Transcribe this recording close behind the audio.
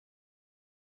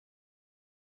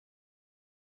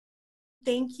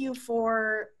Thank you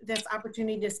for this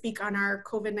opportunity to speak on our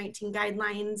COVID-19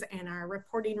 guidelines and our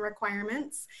reporting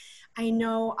requirements. I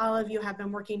know all of you have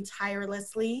been working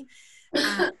tirelessly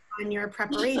on your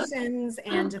preparations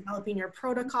and developing your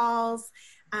protocols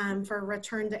for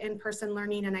return to in-person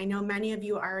learning. And I know many of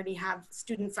you already have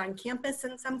students on campus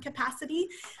in some capacity,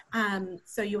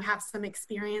 so you have some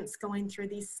experience going through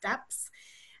these steps.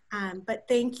 But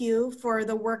thank you for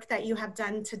the work that you have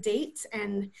done to date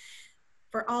and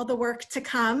for all the work to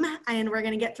come, and we're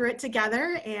going to get through it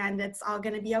together and it's all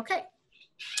going to be okay.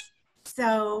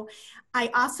 So I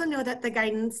also know that the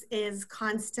guidance is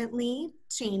constantly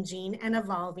changing and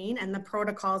evolving, and the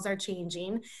protocols are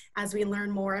changing as we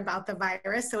learn more about the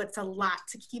virus. So it's a lot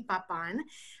to keep up on.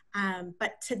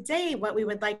 But today what we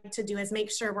would like to do is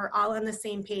make sure we're all on the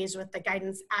same page with the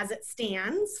guidance as it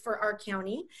stands for our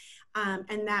county,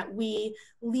 and that we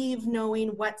leave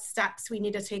knowing what steps we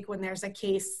need to take when there's a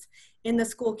case in the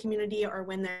school community or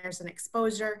when there's an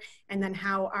exposure, and then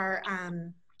how our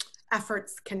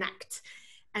efforts connect.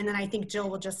 And then I think Jill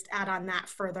will just add on that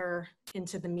further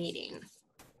into the meeting.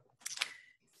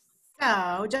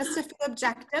 So just a few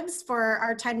objectives for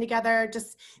our time together,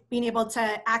 just being able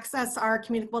to access our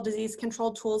communicable disease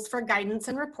control tools for guidance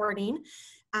and reporting.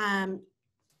 Become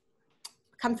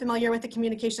familiar with the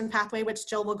communication pathway, which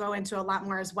Jill will go into a lot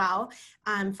more as well,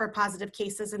 for positive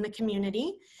cases in the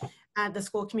community. The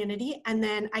school community, and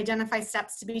then identify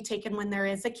steps to be taken when there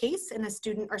is a case in a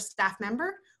student or staff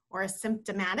member, or a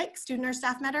symptomatic student or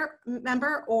staff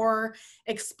member, or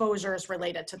exposures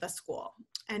related to the school.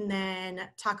 And then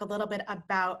talk a little bit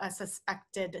about a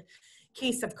suspected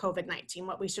case of COVID-19,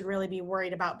 what we should really be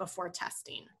worried about before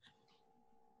testing.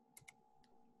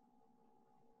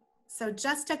 So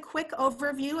just a quick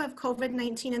overview of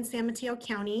COVID-19 in San Mateo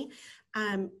County.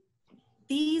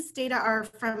 These data are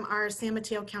from our San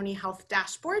Mateo County Health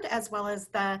Dashboard, as well as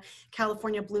the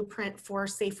California Blueprint for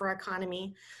Safer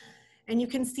Economy. And you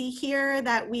can see here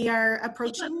that we are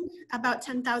approaching about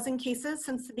 10,000 cases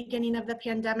since the beginning of the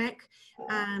pandemic.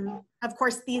 Of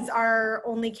course, these are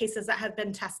only cases that have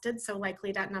been tested, so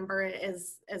likely that number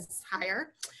is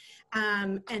higher.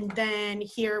 And then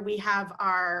here we have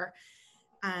our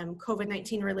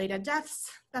COVID-19 related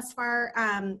deaths thus far,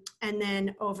 and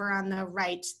then over on the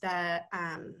right, the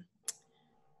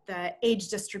age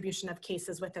distribution of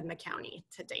cases within the county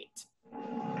to date.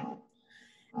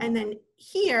 And then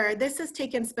here, this is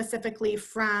taken specifically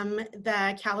from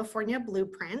the California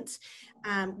Blueprint,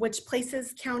 which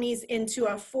places counties into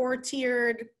a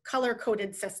 4-tiered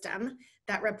color-coded system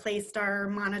that replaced our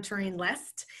monitoring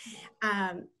list.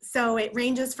 So it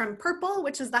ranges from purple,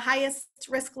 which is the highest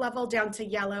risk level, down to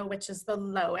yellow, which is the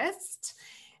lowest.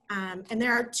 And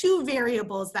there are 2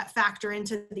 variables that factor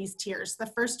into these tiers. The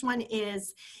first one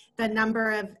is the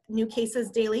number of new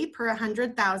cases daily per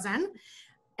 100,000.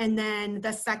 And then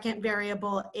the second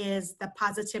variable is the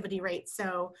positivity rate,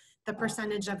 so the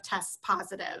percentage of tests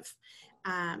positive.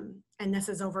 And this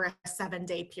is over a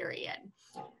 7-day period.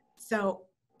 So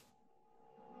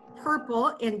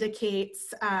purple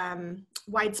indicates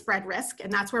widespread risk,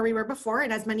 and that's where we were before.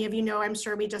 And as many of you know, I'm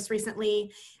sure we just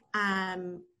recently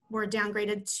were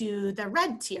downgraded to the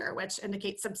red tier, which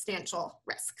indicates substantial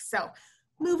risk. So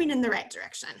moving in the right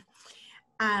direction.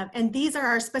 And these are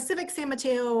our specific San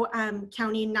Mateo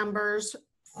County numbers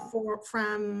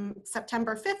from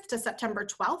September 5th to September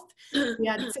 12th. We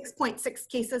had 6.6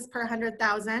 cases per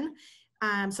 100,000.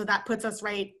 So that puts us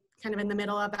right kind of in the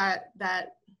middle of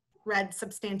that red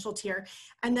substantial tier.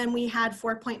 And then we had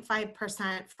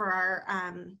 4.5% for our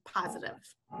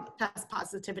test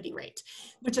positivity rate,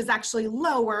 which is actually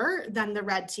lower than the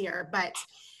red tier. But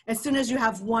as soon as you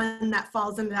have one that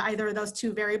falls into either of those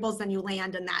 2 variables, then you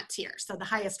land in that tier. So the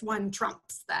highest one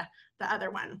trumps the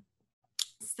other one.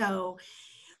 So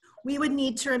we would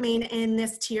need to remain in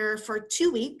this tier for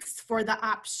 2 weeks for the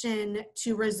option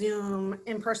to resume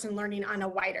in-person learning on a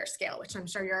wider scale, which I'm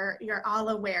sure you're all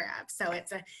aware of. So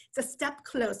it's a step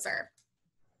closer.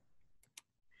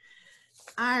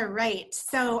 All right,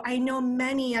 so I know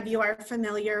many of you are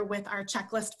familiar with our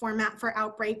checklist format for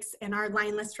outbreaks and our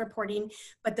line list reporting,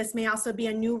 but this may also be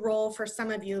a new role for some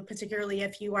of you, particularly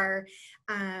if you are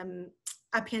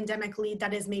a pandemic lead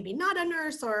that is maybe not a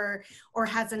nurse or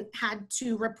hasn't had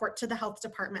to report to the health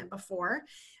department before.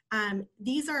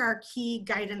 These are our key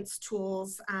guidance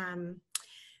tools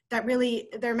that really,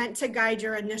 they're meant to guide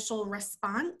your initial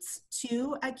response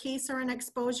to a case or an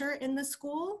exposure in the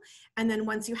school. And then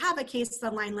once you have a case,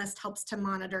 the line list helps to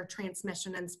monitor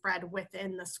transmission and spread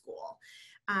within the school.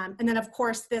 And then of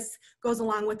course, this goes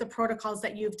along with the protocols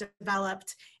that you've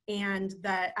developed and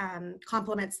that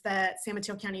complements the San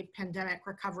Mateo County Pandemic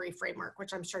Recovery Framework,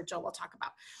 which I'm sure Jill will talk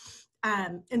about.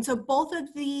 And so both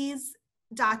of these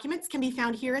documents can be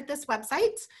found here at this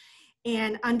website,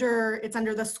 and it's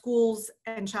under the schools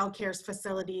and childcare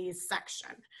facilities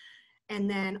section. And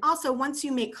then also, once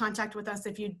you make contact with us,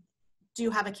 if you do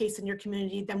have a case in your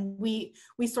community, then we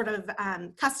sort of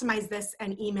customize this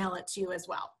and email it to you as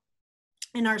well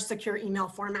in our secure email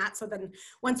format. So then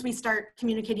once we start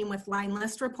communicating with line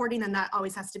list reporting, then that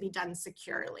always has to be done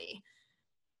securely.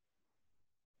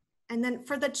 And then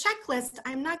for the checklist,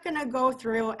 I'm not going to go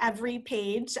through every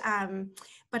page,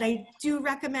 but I do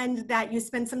recommend that you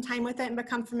spend some time with it and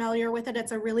become familiar with it.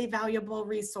 It's a really valuable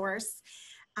resource.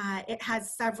 It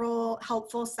has several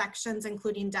helpful sections,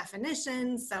 including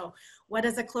definitions. So what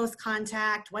is a close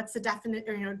contact? What's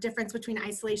the difference between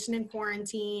isolation and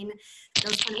quarantine?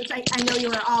 Those kind of, which I know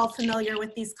you are all familiar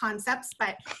with these concepts,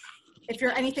 but if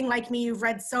you're anything like me, you've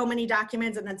read so many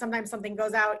documents and then sometimes something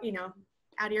goes out,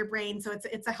 out of your brain. So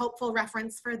it's a helpful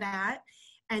reference for that.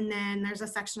 And then there's a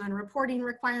section on reporting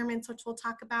requirements, which we'll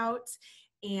talk about,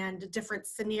 and different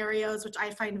scenarios, which I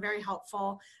find very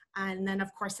helpful. And then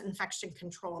of course, infection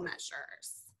control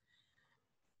measures.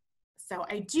 So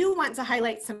I do want to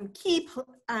highlight some key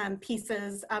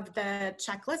pieces of the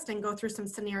checklist and go through some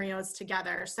scenarios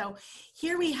together. So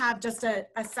here we have just a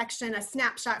section, a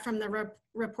snapshot from the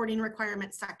reporting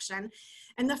requirements section.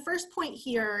 And the first point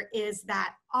here is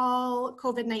that all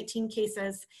COVID-19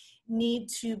 cases need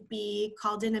to be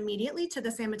called in immediately to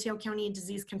the San Mateo County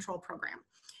Disease Control Program.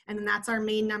 And then that's our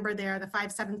main number there, the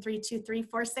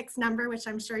 573-2346 number, which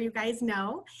I'm sure you guys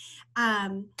know,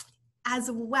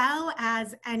 as well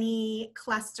as any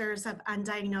clusters of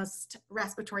undiagnosed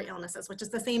respiratory illnesses, which is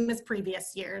the same as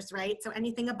previous years, right? So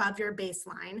anything above your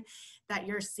baseline that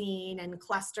you're seeing in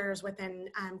clusters within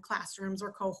classrooms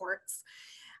or cohorts.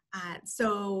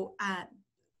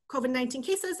 COVID-19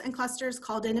 cases and clusters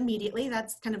called in immediately.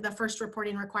 That's kind of the first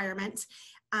reporting requirement.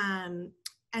 And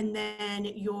then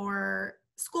your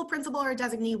school principal or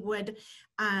designee would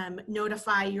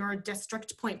notify your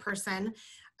district point person.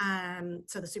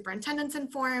 So the superintendent's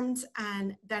informed,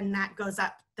 and then that goes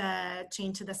up the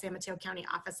chain to the San Mateo County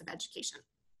Office of Education.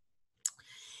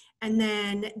 And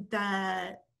then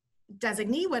the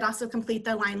designee would also complete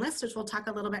the line list, which we'll talk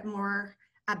a little bit more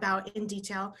about in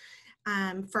detail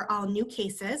for all new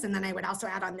cases. And then I would also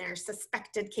add on there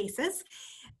suspected cases,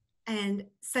 and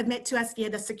submit to us via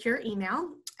the secure email.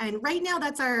 And right now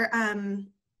that's our,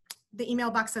 the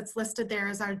email box that's listed there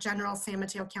is our general San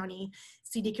Mateo County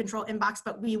CD control inbox,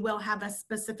 but we will have a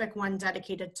specific one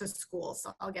dedicated to schools.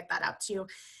 So I'll get that out to you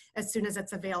as soon as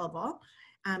it's available.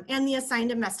 And the assigned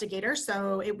investigator.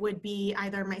 So it would be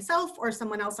either myself or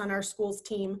someone else on our schools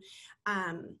team.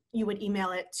 You would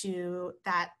email it to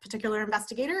that particular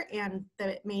investigator and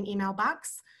the main email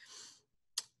box.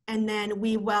 And then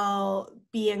we will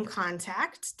be in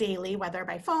contact daily, whether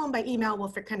by phone, by email. We'll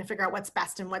kind of figure out what's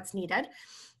best and what's needed.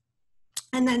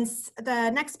 And then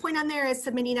the next point on there is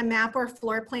submitting a map or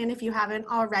floor plan if you haven't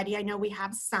already. I know we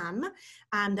have some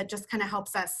that just kind of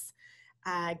helps us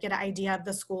get an idea of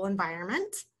the school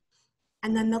environment.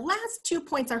 And then the last 2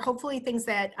 points are hopefully things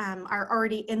that are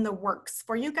already in the works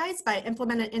for you guys, but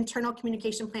implement an internal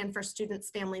communication plan for students,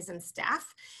 families, and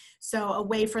staff. So a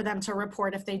way for them to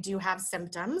report if they do have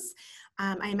symptoms.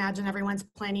 I imagine everyone's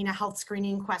planning a health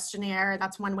screening questionnaire.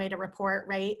 That's one way to report,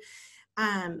 right?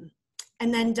 And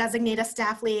then designate a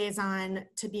staff liaison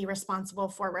to be responsible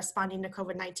for responding to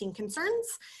COVID-19 concerns.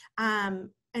 And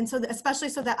so especially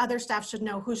so that other staff should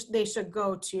know who they should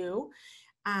go to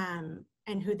and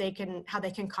how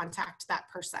they can contact that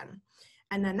person.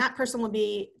 And then that person will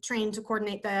be trained to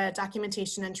coordinate the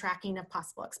documentation and tracking of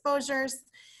possible exposures,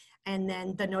 and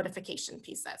then the notification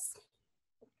pieces.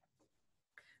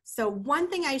 So one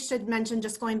thing I should mention,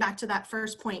 just going back to that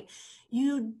first point,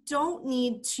 you don't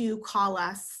need to call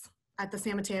us at the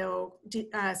San Mateo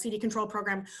CD control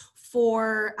program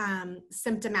for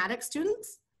symptomatic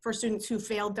students. For students who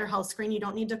failed their health screen, you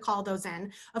don't need to call those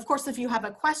in. Of course, if you have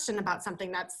a question about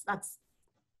something, that's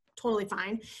totally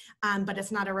fine, but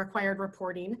it's not a required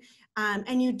reporting.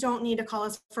 And you don't need to call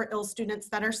us for ill students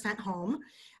that are sent home.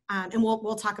 And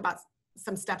we'll talk about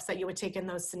some steps that you would take in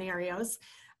those scenarios,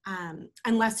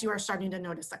 unless you are starting to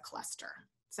notice a cluster.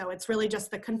 So it's really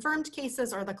just the confirmed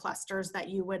cases or the clusters that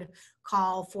you would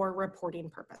call for reporting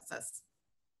purposes.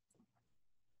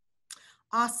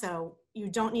 Also, you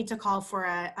don't need to call for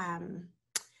a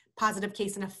positive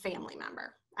case in a family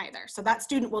member either. So that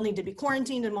student will need to be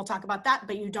quarantined, and we'll talk about that,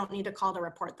 but you don't need to call to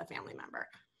report the family member.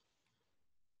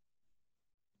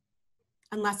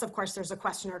 Unless, of course, there's a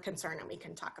question or concern, and we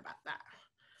can talk about that.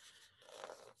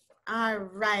 All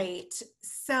right,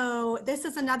 so this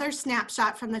is another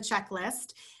snapshot from the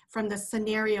checklist from the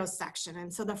scenario section.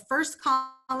 And so the first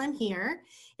column here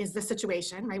is the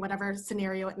situation, right? Whatever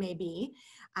scenario it may be.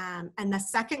 And the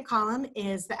second column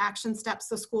is the action steps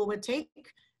the school would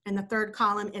take. And the third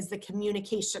column is the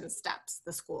communication steps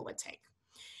the school would take.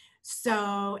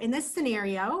 So in this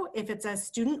scenario, if it's a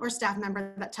student or staff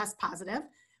member that tests positive,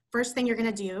 first thing you're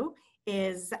going to do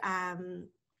is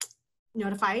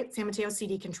notify San Mateo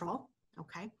CD control,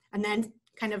 okay? And then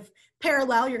kind of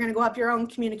parallel, you're going to go up your own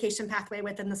communication pathway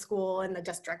within the school and the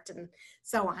district and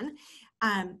so on.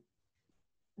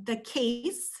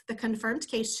 The confirmed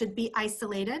case should be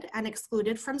isolated and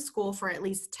excluded from school for at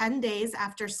least 10 days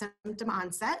after symptom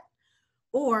onset,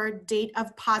 or date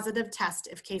of positive test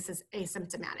if case is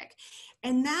asymptomatic.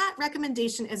 And that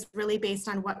recommendation is really based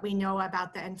on what we know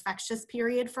about the infectious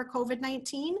period for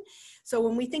COVID-19. So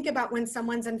when we think about when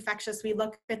someone's infectious, we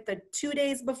look at the 2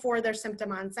 days before their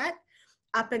symptom onset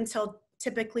up until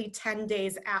typically 10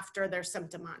 days after their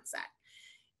symptom onset.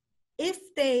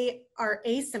 If they are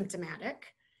asymptomatic,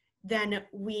 then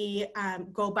we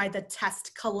go by the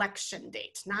test collection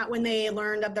date, not when they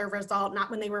learned of their result,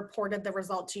 not when they reported the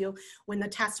result to you, when the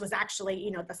test was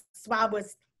actually, the swab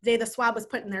was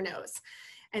put in their nose.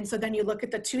 And so then you look at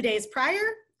the 2 days prior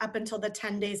up until the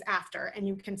 10 days after, and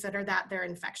you consider that their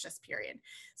infectious period.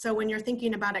 So when you're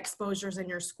thinking about exposures in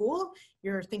your school,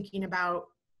 you're thinking about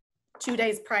 2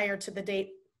 days prior to the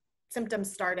date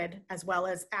symptoms started, as well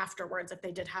as afterwards if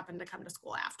they did happen to come to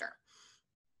school after.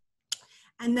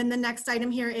 And then the next item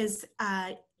here is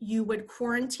you would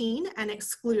quarantine and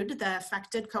exclude the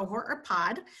affected cohort or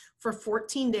pod for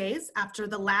 14 days after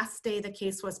the last day the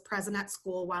case was present at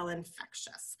school while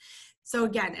infectious. So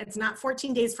again, it's not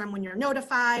 14 days from when you're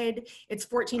notified, it's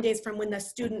 14 days from when the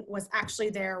student was actually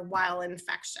there while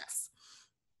infectious.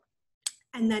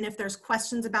 And then if there's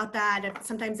questions about that,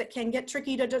 sometimes it can get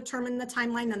tricky to determine the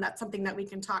timeline, then that's something that we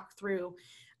can talk through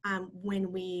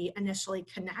when we initially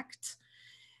connect.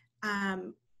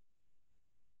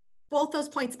 Both those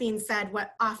points being said,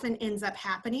 what often ends up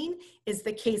happening is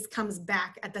the case comes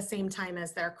back at the same time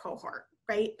as their cohort,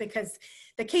 right? Because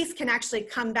the case can actually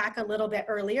come back a little bit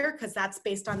earlier because that's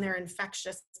based on their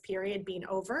infectious period being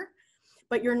over,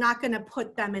 but you're not going to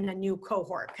put them in a new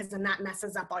cohort because then that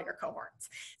messes up all your cohorts.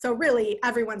 So really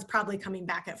everyone's probably coming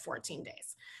back at 14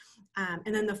 days.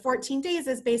 And then the 14 days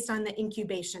is based on the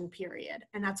incubation period.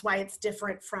 And that's why it's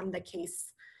different from the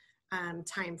case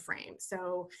time frame.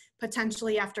 So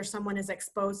potentially after someone is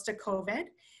exposed to COVID,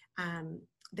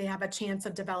 they have a chance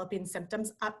of developing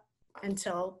symptoms up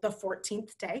until the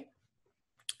 14th day,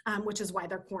 which is why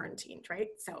they're quarantined, right?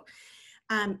 So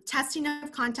testing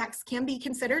of contacts can be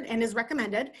considered and is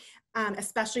recommended,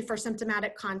 especially for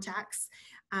symptomatic contacts,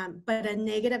 but a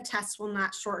negative test will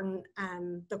not shorten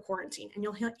the quarantine. And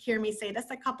you'll hear me say this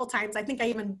a couple times. I think I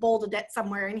even bolded it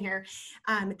somewhere in here,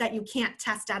 that you can't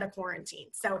test out of quarantine.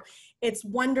 So it's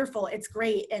wonderful. It's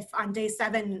great if on day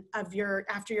 7 of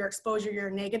after your exposure, you're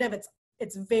negative.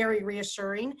 It's very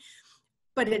reassuring,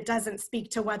 but it doesn't speak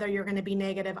to whether you're going to be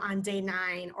negative on day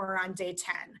 9 or on day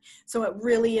 10. So it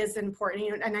really is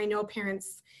important. And I know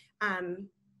parents,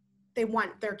 they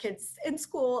want their kids in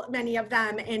school, many of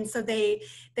them. And so they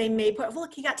may put,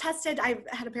 look, he got tested. I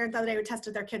had a parent the other day who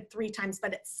tested their kid 3 times,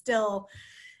 but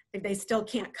they still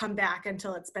can't come back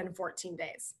until it's been 14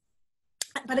 days.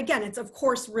 But again, it's of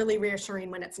course really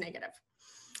reassuring when it's negative.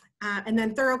 And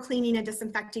then thorough cleaning and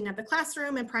disinfecting of the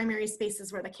classroom and primary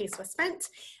spaces where the case was spent.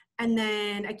 And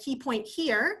then a key point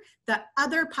here, the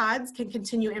other pods can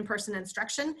continue in-person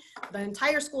instruction. The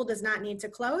entire school does not need to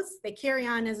close. They carry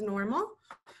on as normal.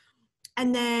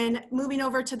 And then moving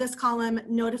over to this column,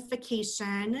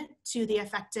 notification to the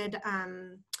affected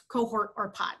cohort or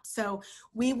pod. So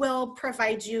we will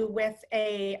provide you with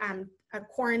a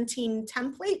quarantine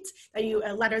template,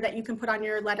 a letter that you can put on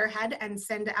your letterhead and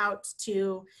send out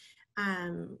to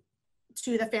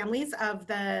the families of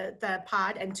the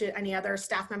pod and to any other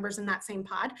staff members in that same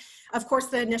pod. Of course,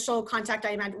 the initial contact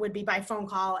I meant would be by phone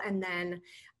call, and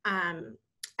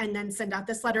then send out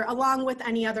this letter along with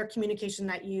any other communication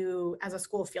that you as a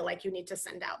school feel like you need to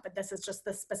send out. But this is just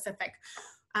the specific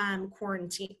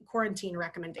quarantine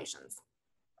recommendations.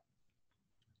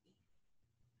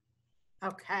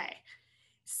 Okay,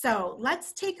 so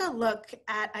let's take a look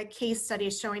at a case study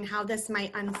showing how this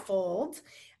might unfold.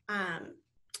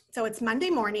 So it's Monday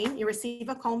morning, you receive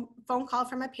a phone call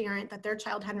from a parent that their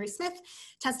child, Henry Smith,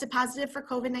 tested positive for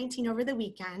COVID-19 over the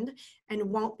weekend and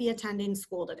won't be attending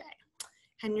school today.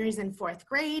 Henry's in 4th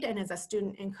grade and is a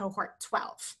student in cohort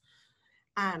 12.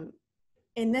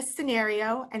 In this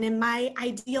scenario, and in my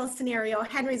ideal scenario,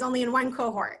 Henry's only in one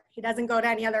cohort. He doesn't go to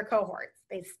any other cohorts.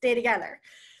 They stay together.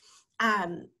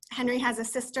 Henry has a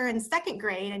sister in 2nd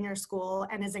grade in your school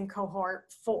and is in cohort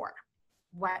 4.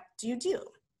 What do you do?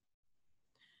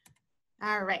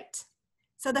 All right.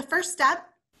 So the first step,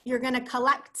 you're going to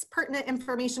collect pertinent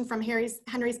information from Henry's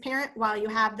parent while you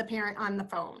have the parent on the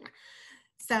phone.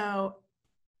 So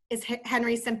is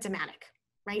Henry symptomatic,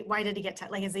 right? Why did he get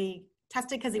tested? Like, is he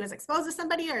tested because he was exposed to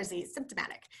somebody, or is he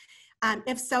symptomatic?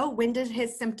 If so, when did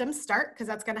his symptoms start? Because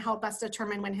that's going to help us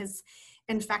determine when his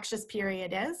infectious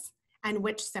period is and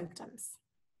which symptoms.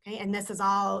 Okay, and this is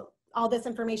all this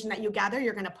information that you gather,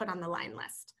 you're going to put on the line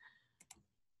list.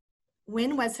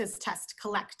 When was his test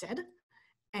collected?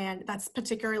 And that's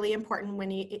particularly important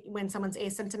when someone's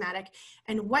asymptomatic.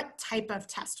 And what type of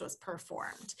test was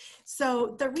performed?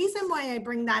 So the reason why I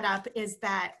bring that up is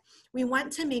that we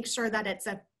want to make sure that it's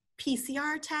a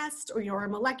PCR test or your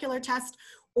molecular test,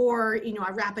 or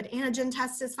a rapid antigen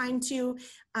test is fine too,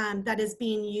 that is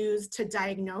being used to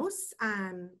diagnose,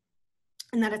 and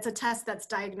that it's a test that's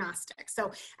diagnostic.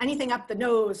 So anything up the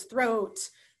nose, throat,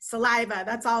 saliva,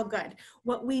 that's all good.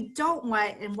 What we don't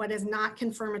want, and what is not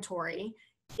confirmatory,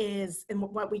 is, and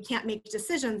what we can't make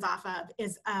decisions off of,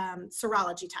 is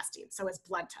serology testing, so it's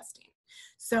blood testing.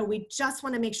 So we just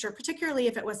want to make sure, particularly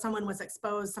if someone was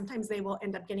exposed, sometimes they will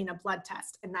end up getting a blood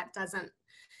test, and that doesn't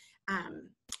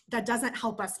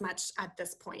help us much at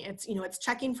this point. It's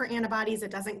checking for antibodies.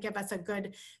 It doesn't give us a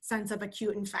good sense of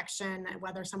acute infection,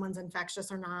 whether someone's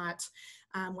infectious or not,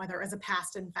 whether it was a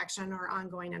past infection or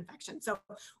ongoing infection. So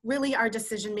really our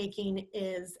decision making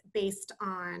is based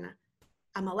on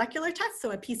a molecular test,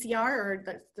 so a PCR, or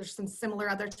there's some similar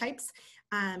other types,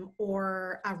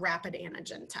 or a rapid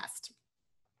antigen test.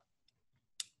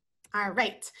 All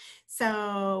right,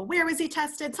 so where was he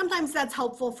tested? Sometimes that's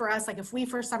helpful for us. Like if we,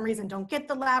 for some reason, don't get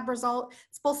the lab result,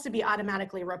 it's supposed to be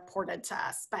automatically reported to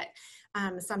us, but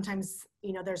sometimes,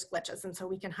 there's glitches, and so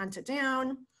we can hunt it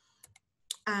down.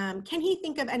 Can he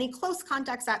think of any close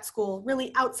contacts at school,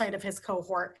 really outside of his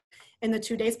cohort, in the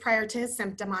 2 days prior to his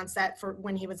symptom onset for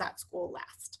when he was at school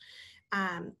last?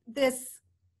 This,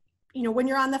 when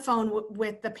you're on the phone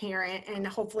with the parent, and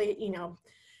hopefully,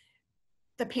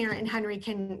 the parent and Henry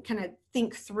can kind of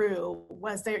think through,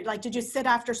 was there, like, did you sit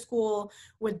after school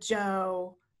with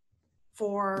Joe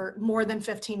for more than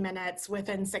 15 minutes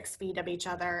within 6 feet of each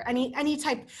other? Any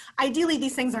type, ideally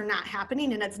these things are not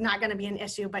happening and it's not going to be an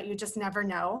issue, but you just never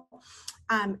know.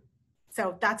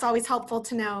 So that's always helpful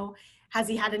to know. Has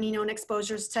he had any known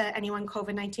exposures to anyone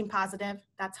COVID-19 positive?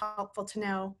 That's helpful to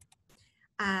know.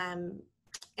 And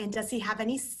does he have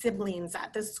any siblings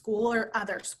at the school or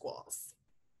other schools?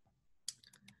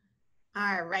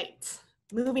 All right,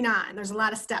 moving on. There's a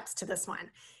lot of steps to this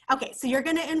one. Okay, so you're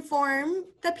going to inform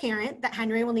the parent that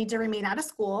Henry will need to remain out of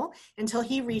school until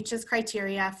he reaches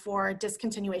criteria for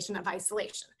discontinuation of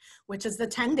isolation, which is the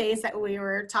 10 days that we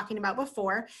were talking about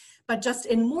before, but just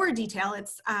in more detail,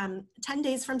 it's 10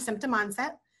 days from symptom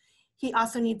onset. He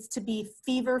also needs to be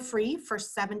fever-free for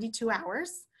 72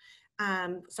 hours,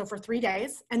 so for 3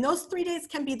 days, and those 3 days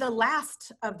can be the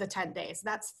last of the 10 days.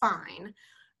 That's fine.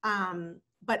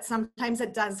 But sometimes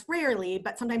it does, rarely,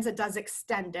 but sometimes it does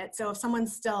extend it. So if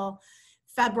someone's still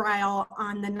febrile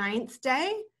on the 9th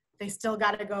day, they still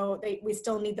got to go, we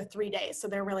still need the 3 days. So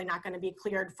they're really not going to be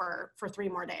cleared for 3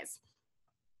 more days.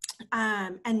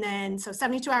 And then, so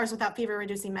 72 hours without fever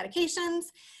reducing medications,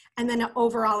 and then an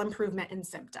overall improvement in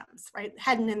symptoms, right?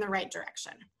 Heading in the right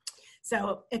direction.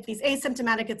 So if he's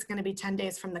asymptomatic, it's going to be 10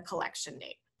 days from the collection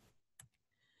date.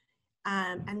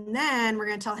 And then we're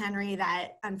going to tell Henry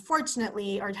that,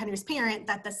 unfortunately, or Henry's parent,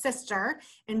 that the sister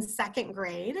in 2nd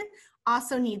grade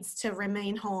also needs to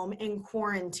remain home in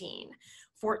quarantine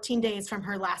 14 days from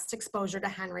her last exposure to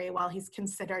Henry while he's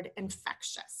considered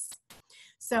infectious.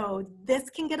 So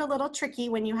this can get a little tricky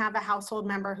when you have a household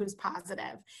member who's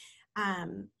positive.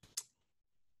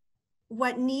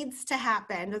 What needs to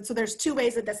happen, so there's 2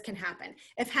 ways that this can happen.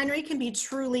 If Henry can be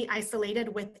truly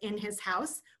isolated within his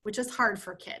house, which is hard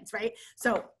for kids, right?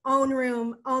 So own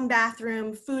room, own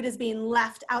bathroom, food is being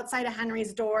left outside of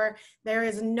Henry's door. There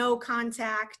is no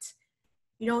contact.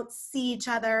 You don't see each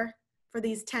other for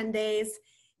these 10 days.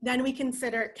 Then we can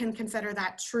consider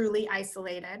that truly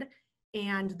isolated.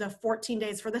 And the 14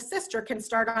 days for the sister can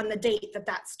start on the date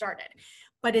that started.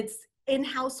 But it's in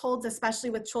households, especially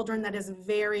with children, that is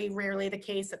very rarely the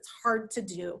case. It's hard to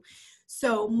do.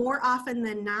 So more often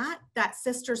than not, that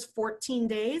sister's 14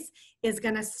 days is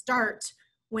going to start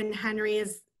when Henry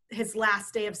is his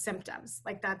last day of symptoms.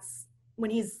 Like that's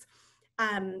when he's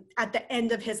at the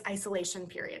end of his isolation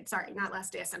period. Sorry, not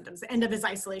last day of symptoms, the end of his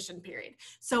isolation period.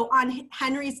 So on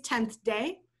Henry's 10th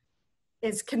day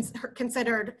is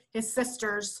considered his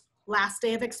sister's last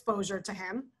day of exposure to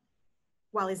him.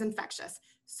 while he's infectious.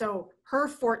 So her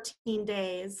 14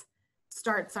 days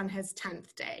starts on his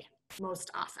 10th day,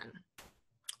 most often,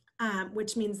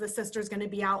 which means the sister's going to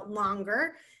be out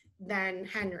longer than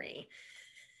Henry.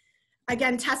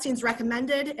 Again, testing's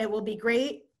recommended. It will be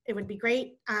great. It would be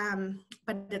great,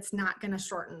 but it's not going to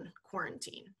shorten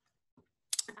quarantine.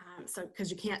 So, because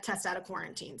you can't test out of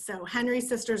quarantine. So Henry's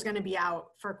sister is going to be out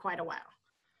for quite a while.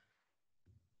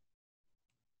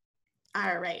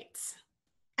 All right.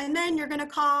 And then you're going to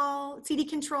call CD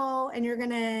control and you're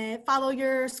going to follow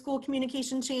your school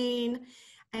communication chain,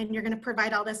 and you're going to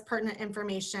provide all this pertinent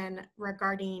information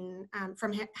regarding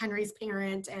from Henry's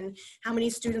parent and how many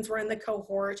students were in the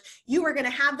cohort. You are going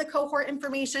to have the cohort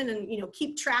information and, you know,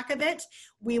 keep track of it.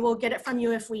 We will get it from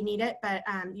you if we need it, but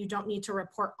you don't need to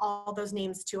report all those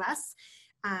names to us.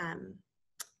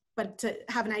 But to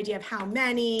have an idea of how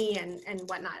many and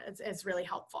whatnot is really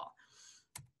helpful.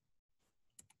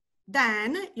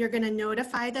 Then you're going to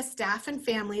notify the staff and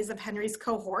families of Henry's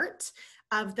cohort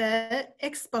of the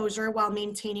exposure while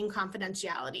maintaining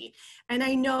confidentiality. And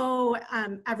I know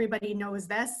everybody knows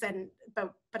this,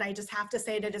 but I just have to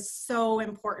say that it is so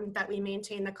important that we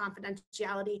maintain the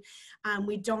confidentiality.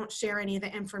 We don't share any of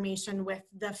the information with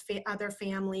the other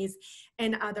families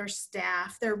and other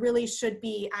staff. There really should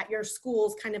be at your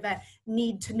schools kind of a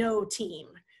need to know team,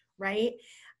 right?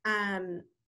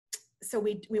 So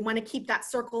we want to keep that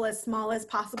circle as small as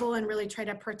possible and really try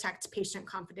to protect patient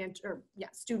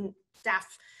student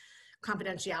staff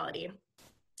confidentiality.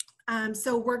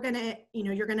 So we're going to,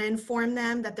 you're going to inform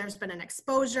them that there's been an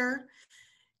exposure.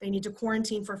 They need to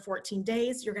quarantine for 14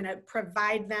 days. You're going to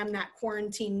provide them that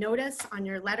quarantine notice on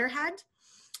your letterhead.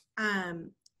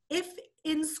 If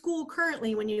in school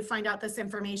currently, when you find out this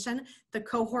information, the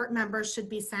cohort members should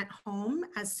be sent home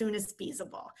as soon as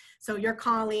feasible. So you're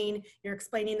calling, you're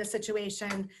explaining the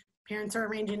situation, parents are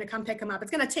arranging to come pick them up.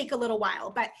 It's going to take a little while,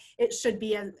 but it should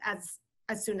be as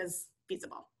soon as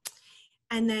feasible.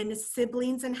 And then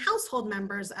siblings and household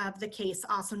members of the case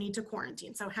also need to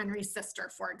quarantine. So Henry's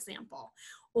sister, for example,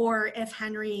 or if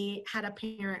Henry had a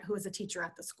parent who was a teacher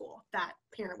at the school, that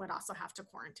parent would also have to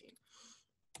quarantine.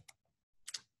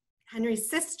 Henry's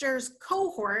sister's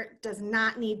cohort does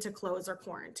not need to close or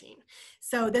quarantine.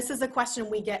 So this is a question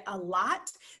we get a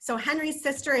lot. So Henry's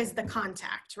sister is the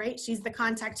contact, right? She's the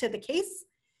contact to the case,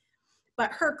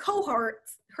 but her cohort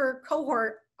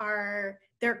are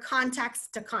their contacts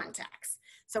to contacts.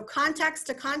 So contacts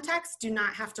to contacts do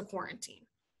not have to quarantine.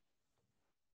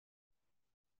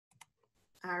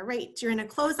 All right, you're going to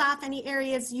close off any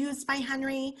areas used by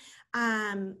Henry.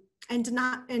 And do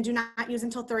not use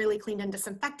until thoroughly cleaned and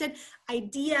disinfected.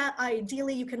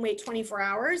 Ideally, you can wait 24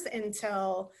 hours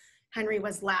until Henry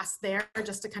was last there,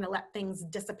 just to kind of let things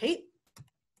dissipate.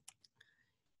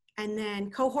 And then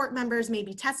cohort members may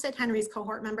be tested. Henry's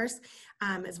cohort members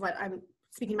is what I'm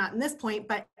speaking about in this point,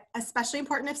 but especially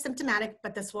important if symptomatic,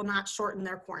 but this will not shorten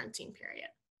their quarantine period.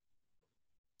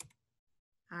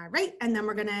 All right, and then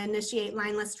we're going to initiate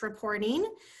line list reporting,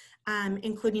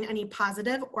 including any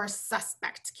positive or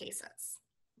suspect cases.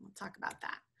 We'll talk about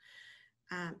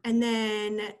that. And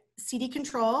then CD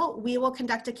control, we will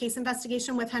conduct a case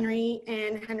investigation with Henry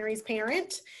and Henry's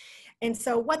parent. And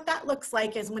so what that looks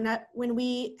like is when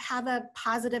we have a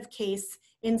positive case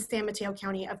in San Mateo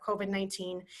County of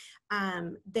COVID-19,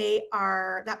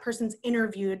 that person's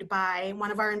interviewed by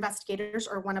one of our investigators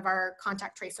or one of our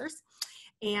contact tracers.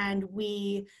 And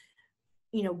we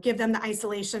give them the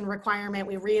isolation requirement.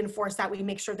 We reinforce that. We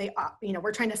make sure they,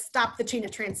 we're trying to stop the chain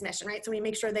of transmission, right? So we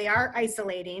make sure they are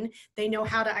isolating. They know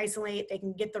how to isolate. They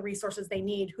can get the resources they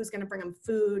need. Who's going to bring them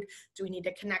food? Do we need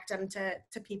to connect them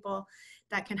to people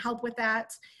that can help with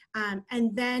that?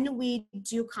 And then we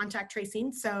do contact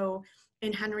tracing. So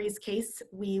in Henry's case,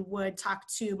 we would talk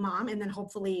to mom and then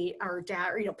hopefully our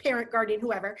dad or, parent, guardian,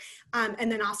 whoever.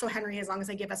 And then also Henry, as long as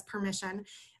they give us permission,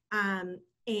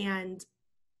 and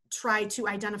try to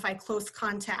identify close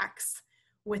contacts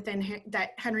within that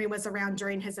Henry was around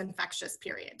during his infectious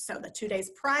period. So the 2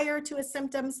 days prior to his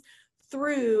symptoms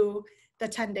through the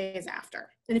 10 days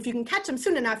after. And if you can catch them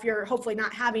soon enough, you're hopefully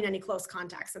not having any close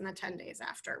contacts in the 10 days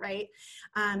after, right?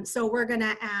 So we're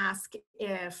gonna ask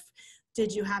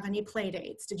did you have any play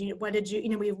dates? We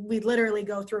literally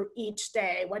go through each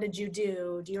day. What did you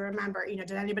do? Do you remember,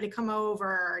 did anybody come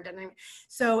over?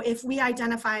 So if we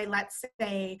identify, let's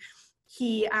say,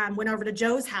 he went over to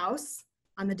Joe's house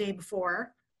on the day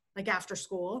before, like after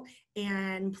school,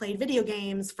 and played video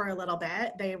games for a little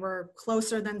bit. They were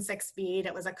closer than 6 feet.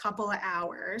 It was a couple of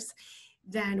hours.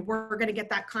 Then we're going to get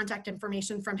that contact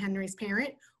information from Henry's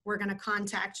parent. We're going to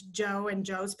contact Joe and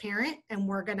Joe's parent, and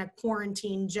we're going to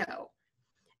quarantine Joe.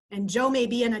 and Joe may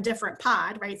be in a different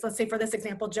pod, right? So let's say for this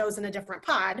example, Joe's in a different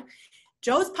pod.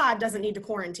 Joe's pod doesn't need to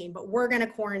quarantine, but we're going to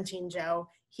quarantine Joe.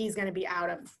 He's going to be out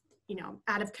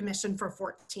of commission for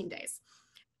 14 days.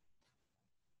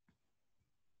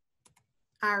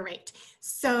 All right,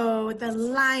 so the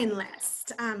line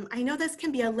list. I know this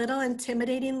can be a little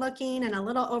intimidating looking and a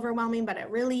little overwhelming, but it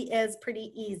really is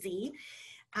pretty easy.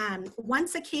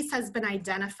 Once a case has been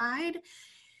identified,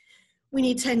 we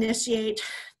need to initiate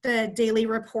the daily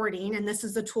reporting, and this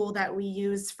is the tool that we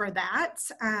use for that.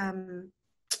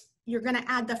 You're going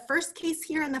to add the first case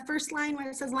here in the first line where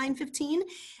it says line 15,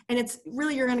 and it's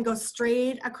really, you're going to go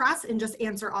straight across and just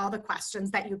answer all the questions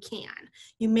that you can.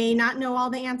 You may not know all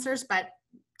the answers, but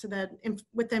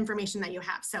with the information that you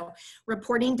have. So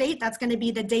reporting date, that's going to be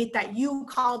the date that you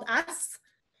called us.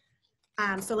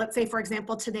 So let's say, for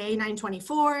example, today,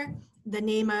 9/24, the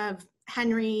name of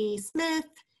Henry Smith,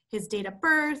 his date of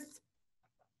birth,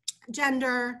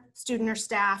 gender, student or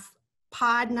staff,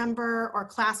 pod number or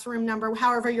classroom number,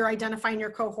 however you're identifying your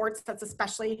cohorts, that's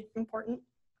especially important.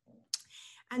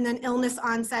 And then illness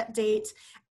onset date,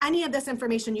 any of this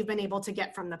information you've been able to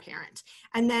get from the parent.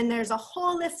 And then there's a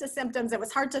whole list of symptoms. It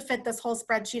was hard to fit this whole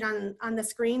spreadsheet on the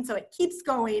screen, so it keeps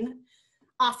going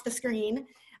off the screen.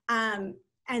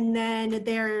 And then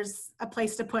there's a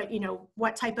place to put,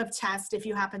 what type of test, if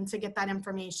you happen to get that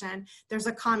information. There's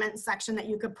a comment section that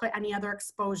you could put any other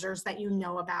exposures that you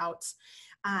know about.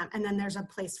 And then there's a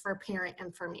place for parent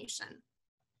information.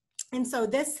 And so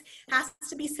this has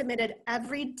to be submitted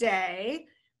every day.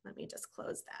 Let me just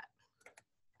close that.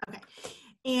 Okay,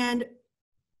 and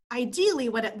ideally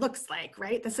what it looks like,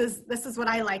 right? This is what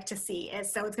I like to see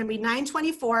is, so it's gonna be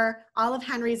 9/24, all of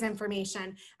Henry's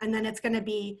information, and then it's gonna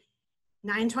be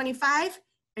 9/25,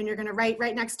 and you're gonna write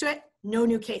right next to it, no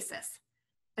new cases.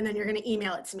 And then you're gonna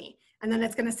email it to me. And then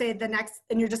it's gonna say the next,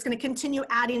 and you're just gonna continue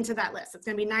adding to that list. It's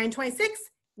gonna be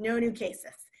 9/26, no new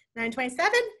cases.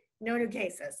 9/27, no new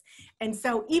cases. And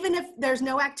so even if there's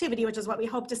no activity, which is what we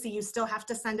hope to see, you still have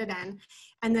to send it in.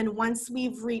 And then once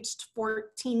we've reached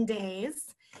 14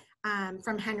 days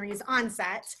from Henry's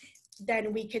onset,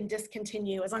 then we can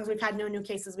discontinue, as long as we've had no new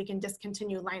cases, we can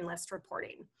discontinue line list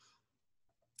reporting.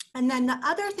 And then the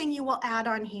other thing you will add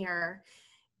on here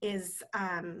is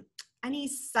any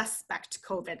suspect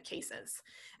COVID cases.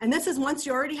 And this is once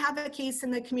you already have a case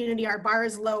in the community, our bar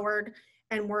is lowered,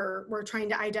 and we're trying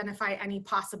to identify any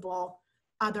possible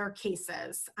other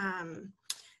cases.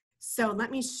 So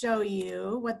let me show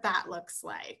you what that looks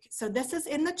like. So this is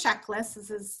in the checklist. This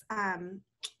is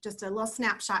just a little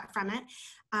snapshot from it.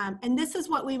 And this is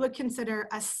what we would consider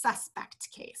a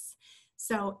suspect case.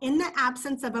 So in the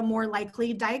absence of a more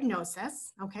likely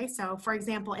diagnosis, okay, so for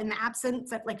example, in the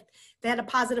absence of, like, they had a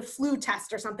positive flu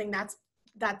test or something, that's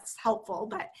helpful,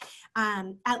 but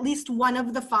at least one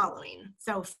of the following.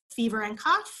 So fever and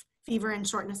cough, fever and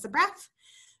shortness of breath,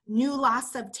 new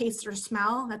loss of taste or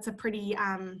smell. That's a pretty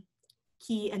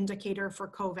key indicator for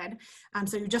COVID.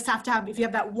 So you just have to have, if you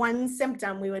have that one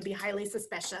symptom, we would be highly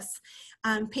suspicious.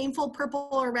 Painful purple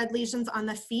or red lesions on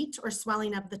the feet or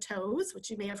swelling of the toes,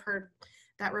 which you may have heard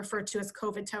that referred to as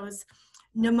COVID toes.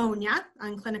 Pneumonia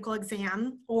on clinical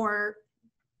exam, or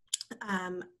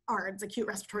ARDS, acute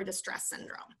respiratory distress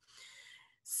syndrome.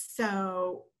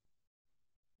 So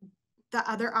the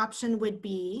other option would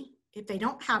be, if they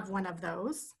don't have one of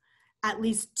those, at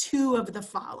least two of the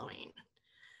following.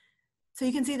 So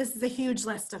you can see this is a huge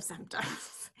list of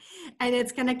symptoms, and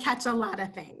it's going to catch a lot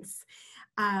of things.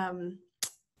 And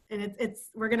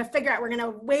we're going to figure out, we're going to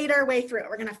wade our way through it.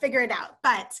 We're going to figure it out.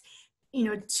 But,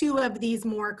 two of these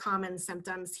more common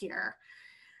symptoms here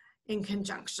in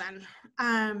conjunction.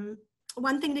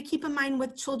 One thing to keep in mind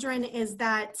with children is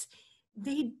that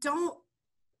they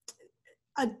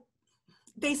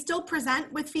still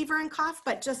present with fever and cough,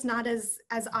 but just not as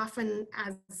often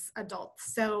as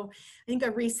adults. So I think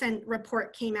a recent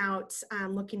report came out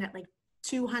looking at like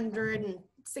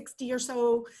 260 or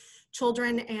so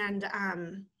children, and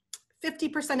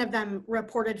 50% of them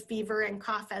reported fever and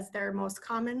cough as their most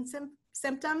common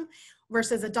symptom,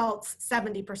 versus adults,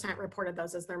 70% reported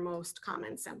those as their most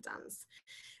common symptoms.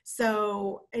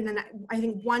 So, and then I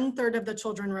think 1/3 of the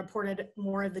children reported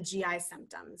more of the GI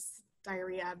symptoms,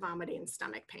 diarrhea, vomiting,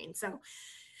 stomach pain. So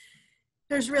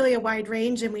there's really a wide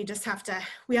range, and we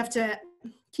have to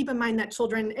keep in mind that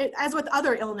children, as with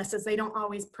other illnesses, they don't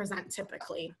always present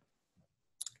typically.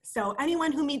 So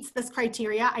anyone who meets this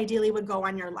criteria ideally would go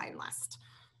on your line list.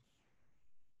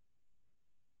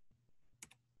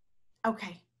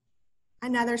 Okay,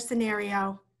 another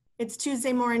scenario. It's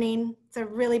Tuesday morning, it's a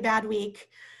really bad week,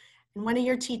 and one of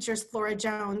your teachers, Flora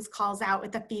Jones, calls out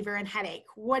with a fever and headache.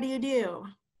 What do you do?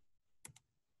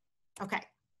 Okay,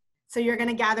 So you're going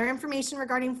to gather information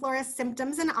regarding Flora's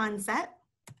symptoms and onset.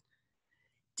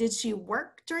 Did she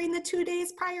work during the 2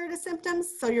 days prior to symptoms?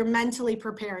 So you're mentally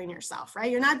preparing yourself, right?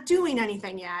 You're not doing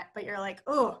anything yet, but you're like,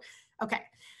 oh, okay.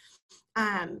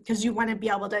 Because you want to be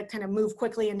able to kind of move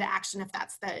quickly into action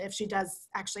if she does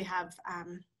actually have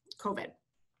COVID.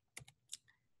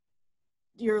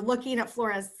 You're looking at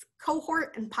Flora's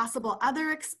cohort and possible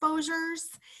other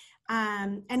exposures.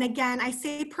 And again, I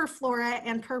say per Flora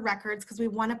and per records because we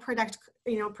want to protect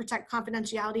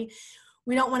confidentiality.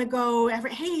 We don't want to go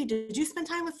hey, did you spend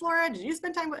time with Flora? Did you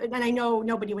spend time with, and I know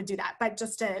nobody would do that, but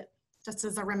just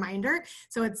as a reminder.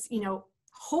 So it's,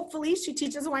 hopefully she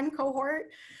teaches one cohort.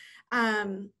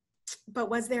 But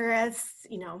was there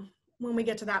when we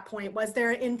get to that point, was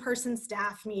there an in-person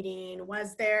staff meeting?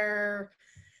 Was there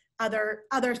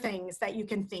other things that you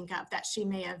can think of that she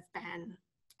may have been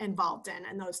involved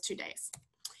in those 2 days?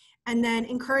 And then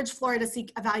encourage Flora to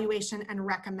seek evaluation and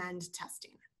recommend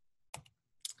testing.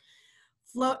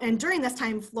 And during this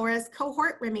time, Flora's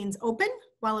cohort remains open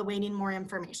while awaiting more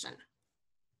information.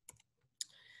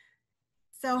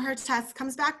 So her test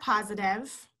comes back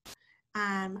positive.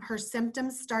 Her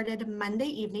symptoms started Monday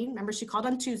evening. Remember, she called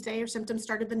on Tuesday. Her symptoms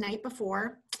started the night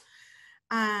before.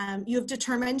 You have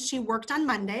determined she worked on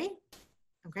Monday.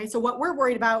 Okay, so what we're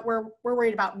worried about, we're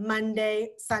worried about Monday,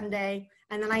 Sunday,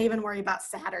 and then I even worry about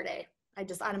Saturday. I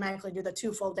just automatically do the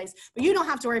 2 full days. But you don't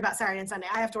have to worry about Saturday and Sunday.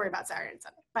 I have to worry about Saturday and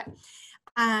Sunday. But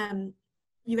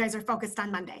you guys are focused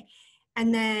on Monday.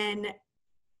 And then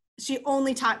she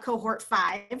only taught cohort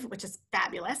 5, which is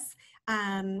fabulous.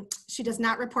 She does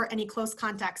not report any close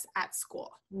contacts at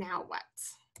school. Now what?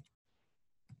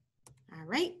 All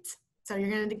right. So you're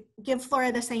going to give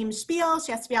Flora the same spiel.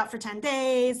 She has to be out for 10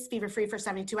 days, fever-free for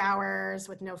 72 hours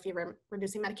with no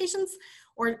fever-reducing medications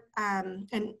or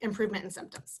an improvement in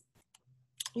symptoms.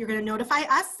 You're going to notify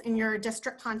us in your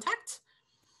district contact.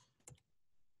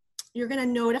 You're going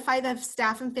to notify the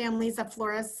staff and families of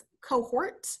Flora's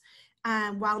cohort.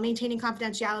 While maintaining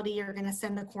confidentiality, you're going to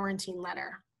send a quarantine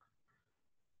letter.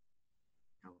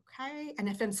 Okay, and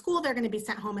if in school, they're going to be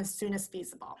sent home as soon as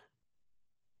feasible.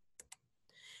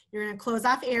 You're going to close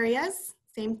off areas,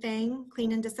 same thing,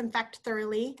 clean and disinfect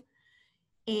thoroughly.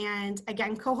 And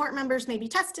again, cohort members may be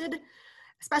tested,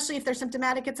 especially if they're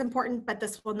symptomatic, it's important, but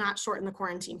this will not shorten the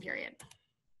quarantine period.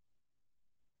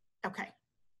 Okay.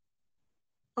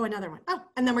 Oh, another one. Oh,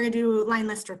 and then we're going to do line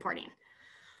list reporting.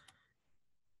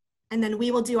 And then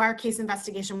we will do our case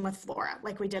investigation with Flora,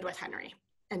 like we did with Henry,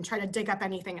 and try to dig up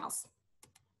anything else.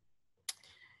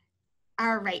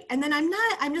 All right, and then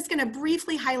I'm just gonna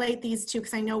briefly highlight these two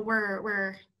because I know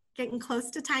we're getting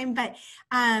close to time, but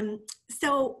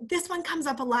so this one comes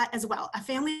up a lot as well. A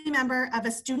family member of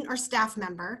a student or staff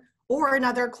member or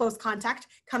another close contact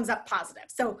comes up positive.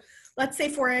 So let's say,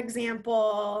 for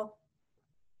example,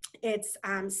 it's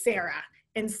Sarah,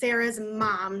 and Sarah's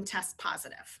mom tests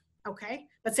positive, okay?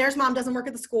 But Sarah's mom doesn't work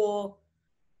at the school,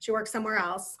 she works somewhere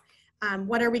else.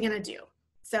 What are we gonna do?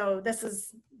 So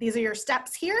these are your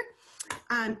steps here.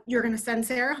 You're gonna send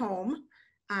Sarah home.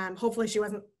 Hopefully she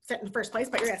wasn't sick in the first place,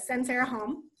 but you're gonna send Sarah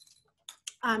home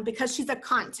because she's a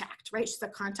contact, right? She's a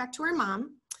contact to her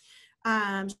mom.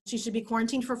 She should be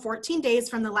quarantined for 14 days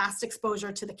from the last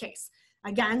exposure to the case.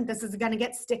 Again, this is gonna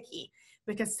get sticky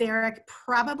because Sarah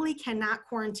probably cannot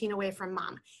quarantine away from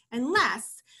mom,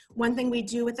 unless one thing we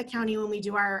do with the county when we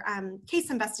do our case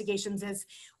investigations is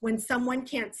when someone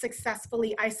can't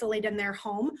successfully isolate in their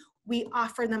home, we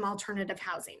offer them alternative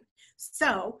housing.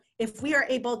 So if we are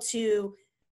able to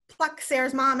pluck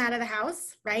Sarah's mom out of the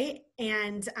house, right,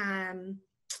 and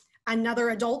another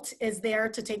adult is there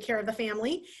to take care of the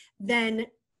family, then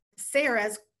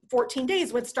Sarah's 14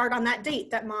 days would start on that date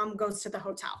that mom goes to the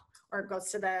hotel or goes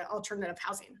to the alternative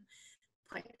housing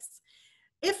place.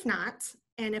 If not,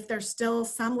 and if there's still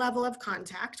some level of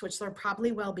contact, which there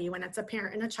probably will be when it's a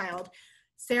parent and a child,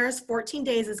 Sarah's 14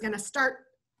 days is going to start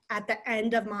at the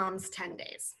end of mom's 10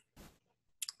 days.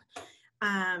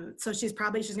 So she's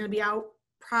going to be out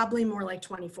probably more like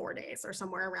 24 days or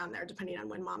somewhere around there, depending on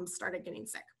when mom started getting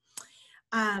sick.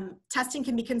 Testing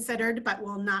can be considered, but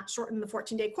will not shorten the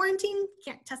 14-day quarantine.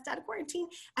 Can't test out of quarantine.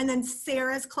 And then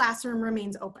Sarah's classroom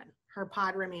remains open. Her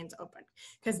pod remains open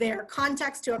because they are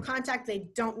contacts to a contact. They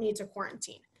don't need to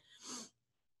quarantine.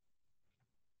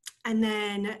 And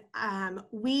then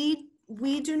we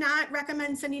do not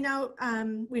recommend sending out,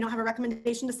 we don't have a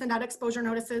recommendation to send out exposure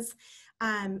notices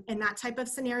in that type of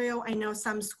scenario. I know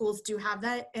some schools do have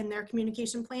that in their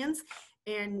communication plans,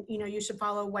 and you should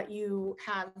follow what you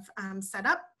have set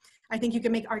up. I think you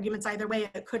can make arguments either way.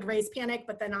 It could raise panic,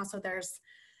 but then also there's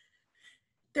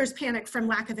panic from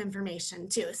lack of information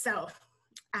too. So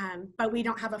But we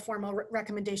don't have a formal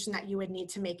recommendation that you would need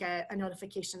to make a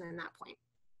notification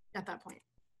at that point.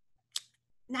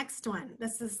 Next one,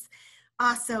 this is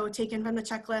also taken from the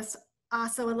checklist,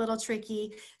 also a little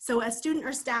tricky. So a student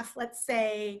or staff, let's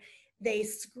say they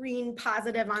screen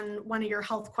positive on one of your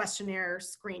health questionnaire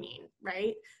screening,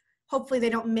 right? Hopefully they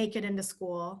don't make it into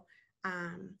school.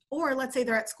 Or let's say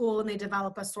they're at school and they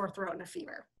develop a sore throat and a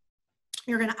fever.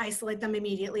 You're gonna isolate them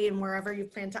immediately, and wherever you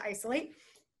plan to isolate,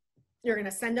 you're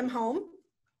gonna send them home.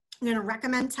 You're gonna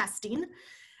recommend testing.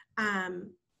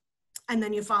 And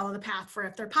then you follow the path for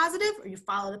if they're positive, or you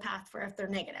follow the path for if they're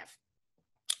negative,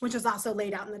 which is also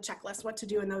laid out in the checklist, what to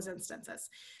do in those instances.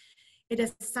 It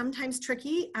is sometimes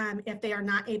tricky if they are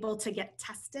not able to get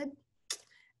tested.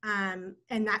 And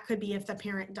that could be if the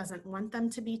parent doesn't want them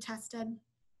to be tested.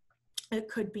 It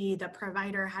could be the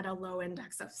provider had a low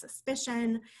index of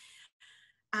suspicion.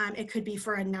 It could be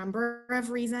for a number of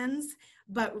reasons,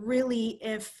 but really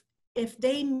if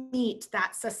they meet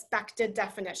that suspected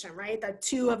definition, right? The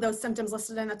two of those symptoms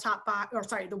listed in the top box, or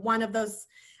sorry, the one of those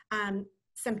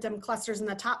symptom clusters in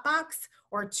the top box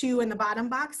or two in the bottom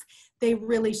box, they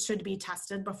really should be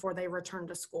tested before they return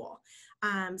to school.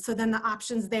 So then the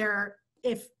options there,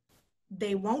 if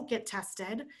they won't get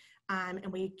tested and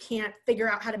we can't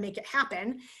figure out how to make it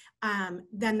happen,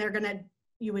 then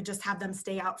you would just have them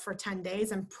stay out for 10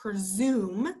 days and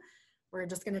presume we're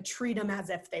just going to treat them as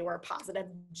if they were positive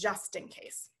just in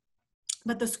case.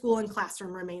 But the school and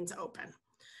classroom remains open.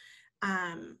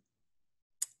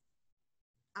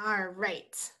 All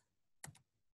right.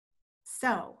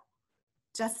 So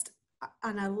just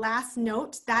on a last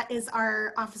note, that is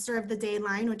our Officer of the Day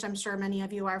line, which I'm sure many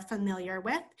of you are familiar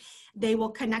with. They will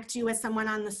connect you with someone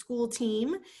on the school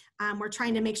team. We're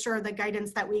trying to make sure the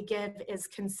guidance that we give is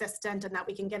consistent and that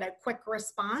we can get a quick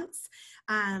response.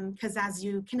 Because as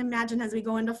you can imagine, as we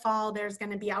go into fall, there's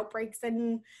going to be outbreaks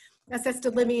in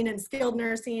assisted living and skilled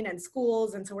nursing and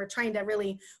schools. And so we're trying to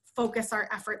really focus our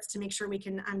efforts to make sure we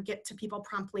can get to people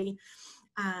promptly.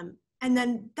 And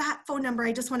then that phone number,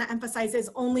 I just want to emphasize, is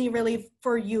only really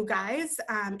for you guys.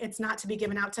 It's not to be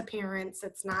given out to parents.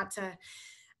 It's not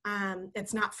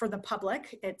for the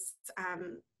public.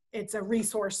 It's a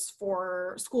resource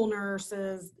for school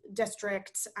nurses,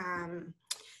 district,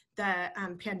 the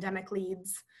pandemic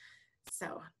leads.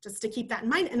 So just to keep that in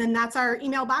mind. And then that's our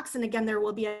email box. And again, there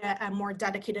will be a more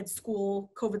dedicated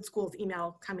COVID schools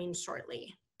email coming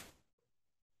shortly.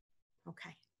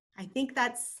 Okay, I think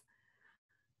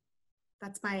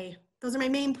those are my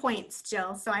main points,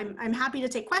 Jill. So I'm happy to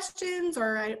take questions,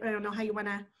 or I don't know how you want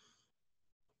to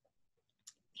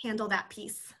handle that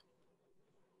piece.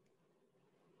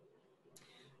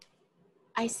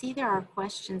 I see there are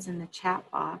questions in the chat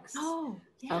box. Oh,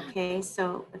 yeah. Okay,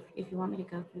 so if you want me to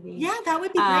go through these. Yeah, that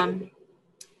would be great.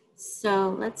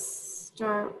 So let's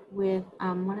start with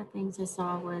one of the things I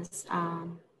saw was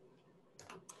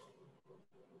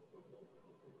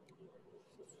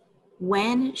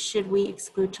when should we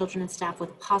exclude children and staff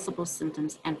with possible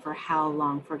symptoms, and for how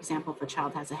long? For example, if a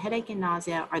child has a headache and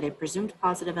nausea, are they presumed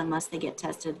positive unless they get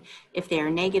tested? If they are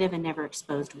negative and never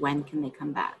exposed, when can they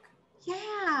come back?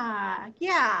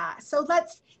 Yeah. So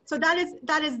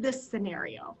that is this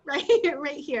scenario, right?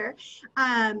 Right here.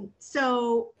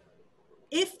 So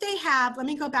if they have, let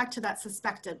me go back to that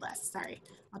suspected list. Sorry,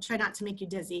 I'll try not to make you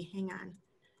dizzy. Hang on.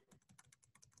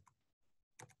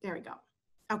 There we go.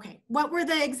 Okay, what were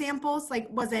the examples? Like,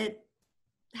 was it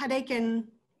headache and?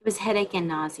 It was headache and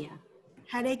nausea.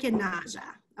 Headache and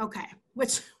nausea. Okay,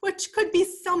 which could be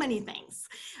so many things.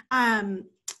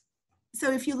 So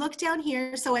if you look down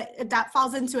here, so that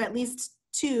falls into at least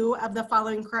two of the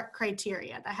following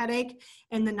criteria: the headache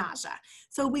and the nausea.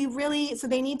 So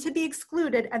they need to be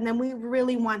excluded, and then we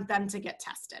really want them to get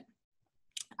tested.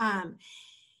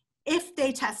 If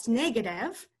they test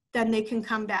negative, then they can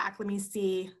come back.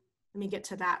 Let me get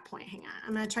to that point. Hang on.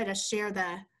 I'm going to try to share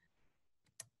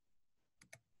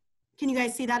can you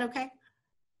guys see that okay?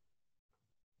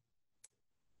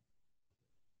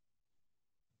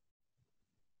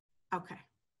 Okay.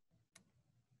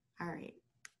 All right.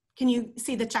 Can you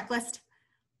see the checklist?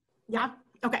 Yeah?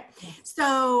 Okay.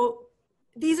 So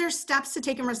these are steps to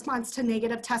take in response to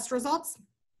negative test results.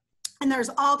 And there's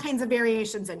all kinds of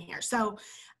variations in here. So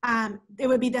it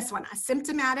would be this one, a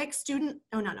symptomatic student.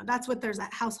 Oh, no, that's what there's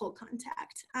at household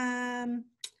contact.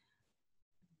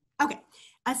 Okay,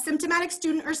 a symptomatic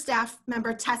student or staff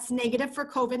member tests negative for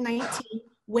COVID-19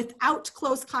 without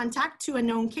close contact to a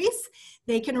known case.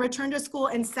 They can return to school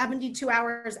in 72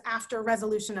 hours after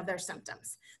resolution of their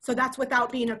symptoms. So that's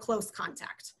without being a close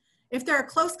contact. If they're a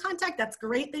close contact, that's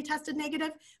great, they tested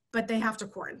negative, but they have to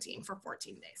quarantine for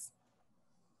 14 days.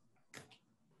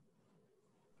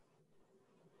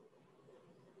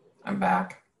 I'm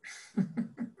back.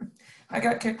 I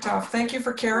got kicked off. Thank you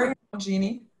for carrying on,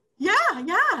 Jeannie. Yeah,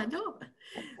 no.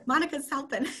 Monica's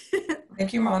helping.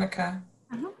 Thank you, Monica.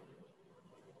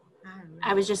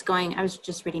 I was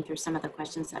just reading through some of the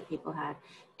questions that people had.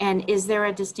 And is there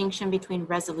a distinction between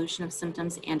resolution of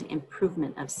symptoms and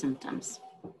improvement of symptoms?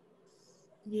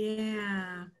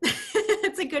 Yeah,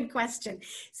 it's a good question.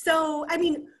 So, I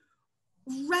mean,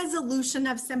 resolution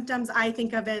of symptoms, I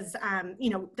think of as,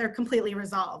 they're completely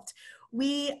resolved.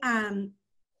 We, to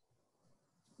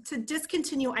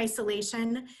discontinue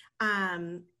isolation,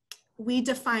 we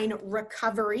define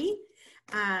recovery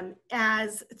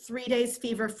as 3 days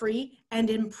fever-free and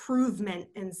improvement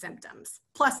in symptoms,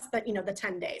 plus the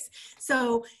 10 days.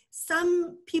 So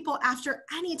some people after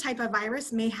any type of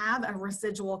virus may have a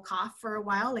residual cough for a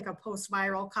while, like a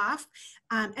post-viral cough,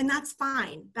 and that's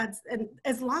fine. And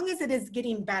as long as it is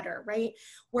getting better, right?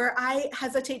 Where I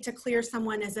hesitate to clear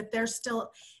someone is if they're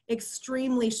still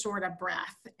extremely short of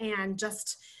breath and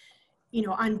just,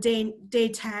 on day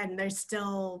 10, they're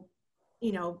still,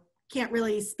 can't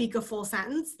really speak a full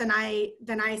sentence, then I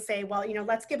say, well,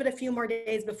 let's give it a few more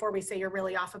days before we say you're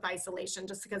really off of isolation,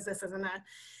 just because this isn't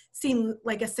seem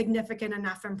like a significant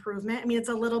enough improvement. I mean,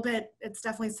 it's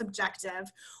definitely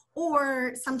subjective.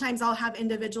 Or sometimes I'll have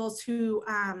individuals who,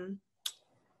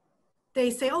 they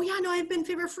say, oh yeah, no, I've been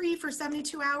fever-free for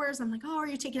 72 hours. I'm like, oh, are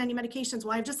you taking any medications?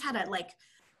 Well, I've just had a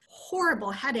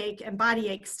horrible headache and body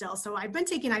ache still. So I've been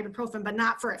taking ibuprofen, but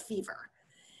not for a fever.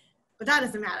 But that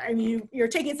doesn't matter. I mean, you're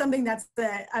taking something that's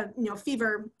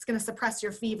fever, it's going to suppress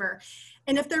your fever.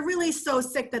 And if they're really so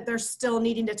sick that they're still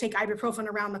needing to take ibuprofen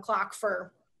around the clock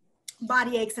for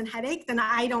body aches and headache, then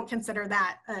I don't consider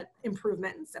that an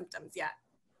improvement in symptoms yet.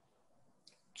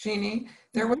 Jeannie,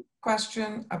 there was a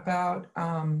question about,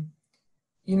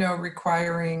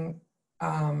 requiring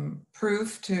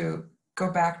proof to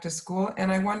go back to school.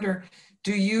 And I wonder,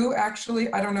 do you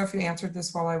actually, I don't know if you answered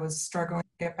this while I was struggling to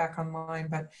get back online,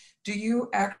 but do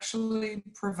you actually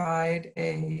provide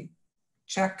a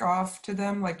check off to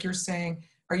them? Like you're saying,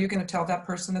 are you going to tell that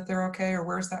person that they're okay, or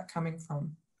where's that coming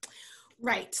from?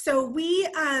 Right. So we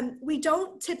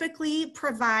don't typically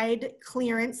provide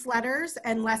clearance letters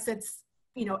unless it's,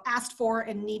 asked for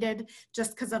and needed,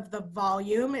 just because of the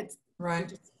volume. It's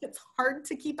hard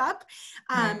to keep up.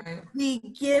 Right. We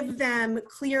give them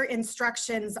clear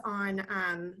instructions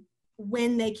on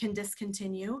when they can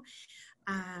discontinue.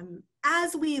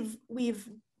 As we've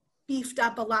beefed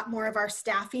up a lot more of our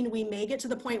staffing, we may get to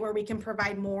the point where we can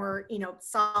provide more,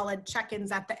 solid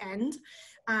check-ins at the end.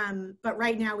 But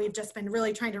right now we've just been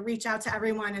really trying to reach out to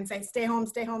everyone and say, stay home,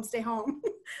 stay home, stay home,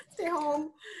 stay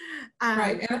home.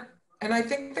 Right. And I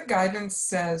think the guidance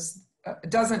says,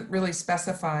 doesn't really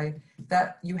specify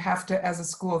that you have to, as a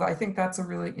school, I think that's a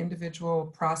really individual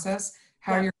process,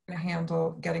 how you're going to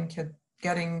handle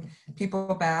getting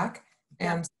people back.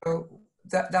 And so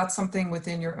that's something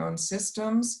within your own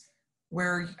systems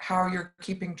where how you're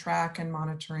keeping track and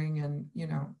monitoring, and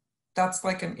that's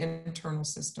like an internal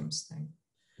systems thing.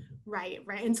 Right.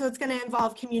 And so it's going to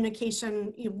involve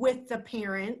communication with the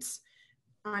parent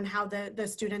on how the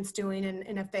student's doing,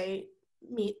 and if they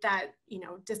meet that,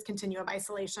 discontinue of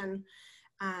isolation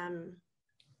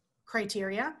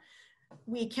criteria.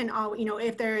 We can all,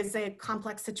 if there is a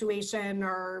complex situation,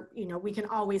 or, we can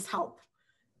always help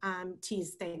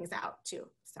tease things out too,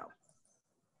 so.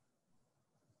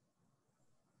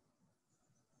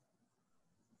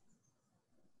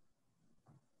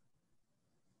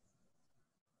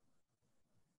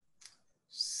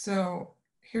 So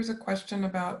here's a question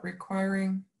about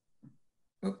requiring,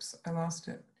 oops, I lost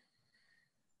it.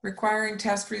 Requiring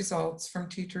test results from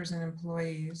teachers and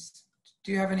employees.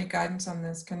 Do you have any guidance on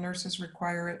this? Can nurses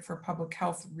require it for public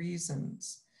health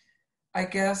reasons? I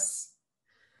guess,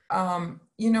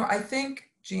 I think,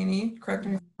 Jeannie, correct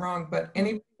me if I'm wrong, but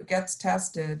anybody who gets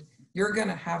tested, you're going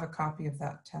to have a copy of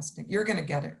that testing. You're going to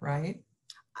get it, right?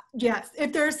 Yes,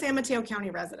 if they're a San Mateo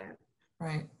County resident.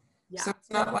 Right. Yeah. So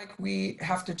it's not like we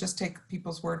have to just take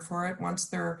people's word for it. Once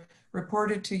they're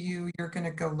reported to you, you're going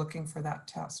to go looking for that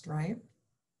test, right?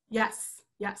 Yes.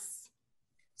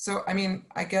 So, I mean,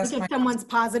 I guess if someone's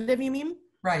positive, you mean?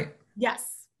 Right.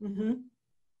 Yes. Mm-hmm.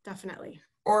 Definitely.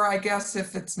 Or I guess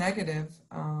if it's negative,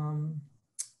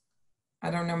 I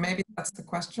don't know, maybe that's the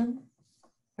question.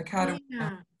 Like, how do we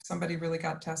know if somebody really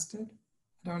got tested?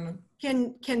 I don't know.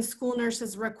 Can school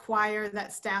nurses require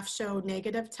that staff show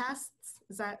negative tests?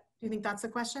 Do you think that's the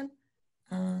question?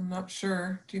 I'm not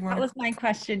sure. Do you want That was my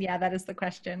question. Yeah, that is the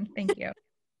question. Thank you.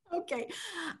 Okay.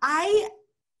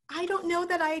 I don't know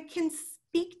that I can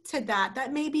speak to that.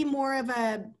 That may be more of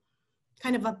a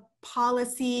kind of a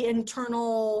policy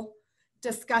internal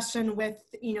discussion with,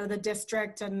 you know, the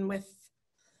district and with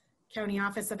County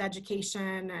Office of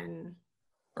Education and.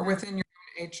 Or within your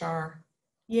own HR.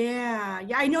 Yeah,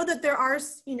 I know that there are,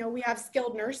 you know, we have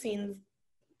skilled nursing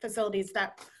facilities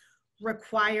that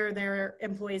require their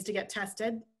employees to get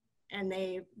tested, and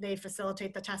they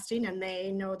facilitate the testing and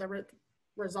they know the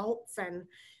results. And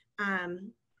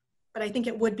but I think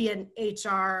it would be an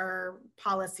HR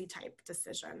policy type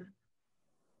decision.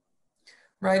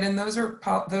 Right, and those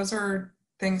are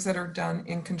things that are done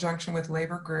in conjunction with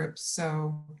labor groups.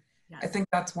 So yes. I think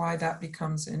that's why that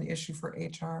becomes an issue for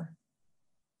HR.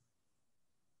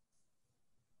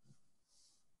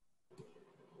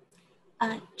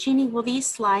 Jeannie, will these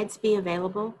slides be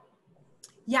available?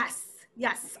 Yes.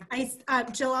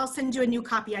 Jill, I'll send you a new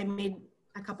copy. I made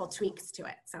a couple tweaks to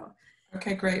it. So.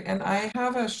 Okay, great. And I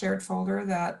have a shared folder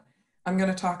that I'm going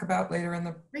to talk about later in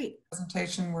the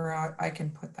presentation where I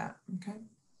can put that. Okay.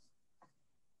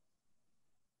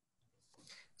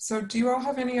 So do you all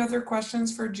have any other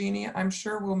questions for Jeannie? I'm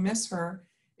sure we'll miss her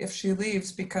if she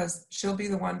leaves because she'll be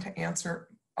the one to answer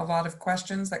a lot of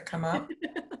questions that come up.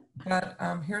 But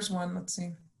here's one, let's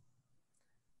see.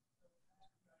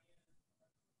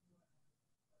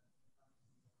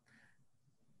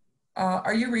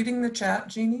 Are you reading the chat,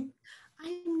 Jeannie?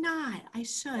 I'm not, I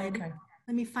should. Okay.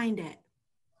 Let me find it.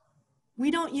 We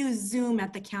don't use Zoom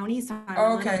at the county, so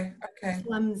I'm okay.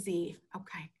 clumsy.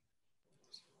 Okay.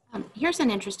 Here's an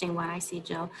interesting one I see,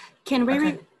 Jill. Can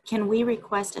we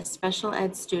request a special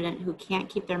ed student who can't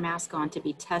keep their mask on to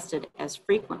be tested as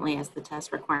frequently as the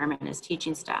test requirement as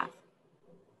teaching staff?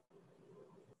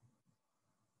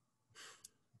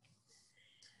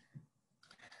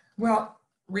 Well,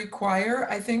 require,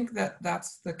 I think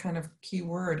that's the kind of key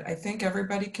word. I think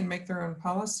everybody can make their own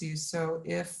policies. So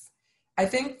I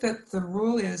think that the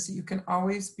rule is you can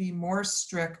always be more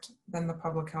strict than the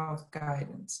public health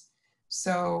guidance.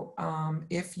 So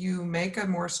if you make a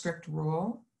more strict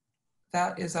rule,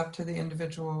 that is up to the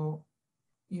individual,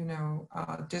 you know,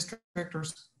 district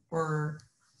or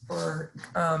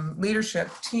leadership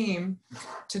team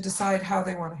to decide how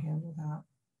they want to handle that.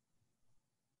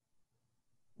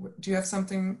 Do you have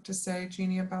something to say,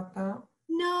 Jeannie, about that?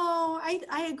 No,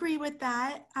 I agree with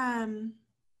that.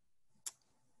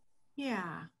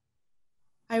 Yeah,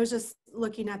 I was just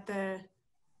looking at the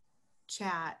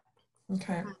chat.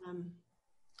 Okay.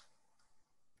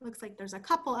 Looks like there's a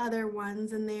couple other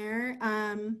ones in there.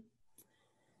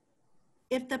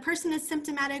 If the person is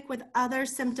symptomatic with other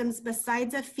symptoms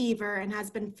besides a fever and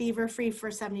has been fever-free for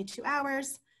 72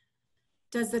 hours,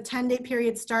 does the 10-day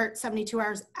period start 72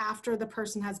 hours after the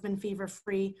person has been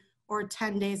fever-free or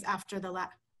 10 days after the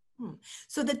last?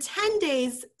 So the 10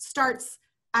 days starts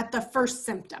at the first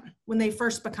symptom when they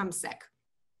first become sick.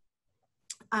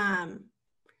 And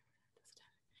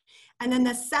then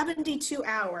the 72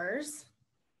 hours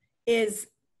is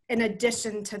in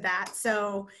addition to that.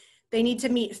 So they need to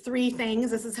meet 3 things.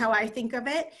 This is how I think of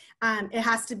it. They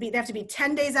have to be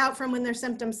 10 days out from when their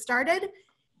symptoms started.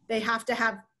 They have to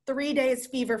have 3 days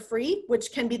fever-free,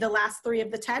 which can be the last 3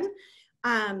 of the 10.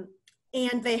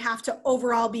 And they have to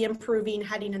overall be improving,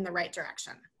 heading in the right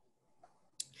direction.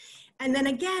 And then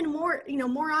again,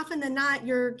 more often than not,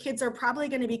 your kids are probably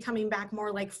going to be coming back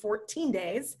more like 14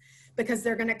 days because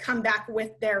they're going to come back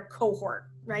with their cohort,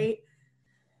 right?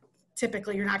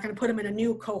 Typically, you're not going to put them in a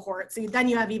new cohort. So then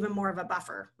you have even more of a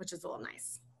buffer, which is a little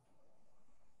nice.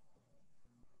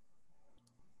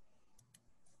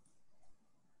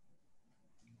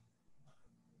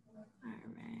 All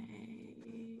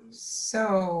right.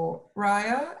 So,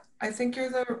 Raya, I think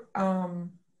you're the,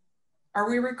 are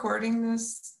we recording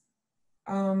this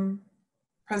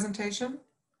presentation?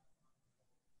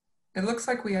 It looks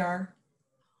like we are.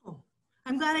 Oh,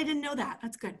 I'm glad I didn't know that.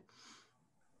 That's good.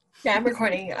 Yeah, I'm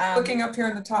recording. Looking up here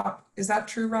on the top. Is that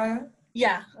true, Raya?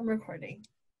 Yeah, I'm recording.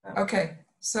 Okay,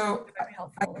 so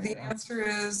the answer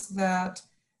is that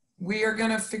we are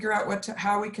going to figure out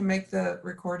how we can make the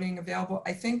recording available.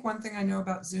 I think one thing I know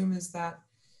about Zoom is that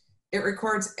it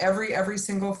records every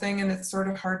single thing, and it's sort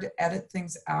of hard to edit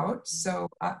things out. So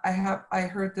I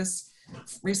heard this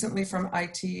recently from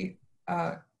IT,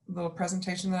 little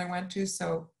presentation that I went to.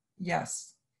 So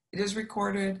yes, it is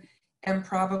recorded. And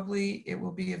probably it will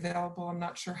be available. I'm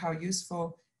not sure how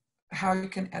useful, how you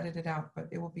can edit it out, but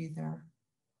it will be there.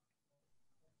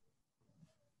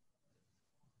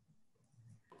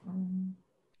 I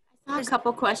saw a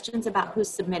couple questions about who's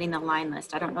submitting the line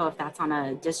list. I don't know if that's on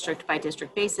a district by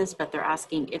district basis, but they're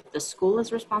asking if the school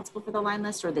is responsible for the line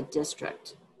list or the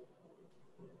district.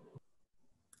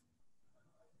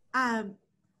 I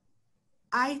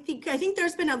think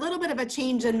there's been a little bit of a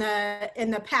change in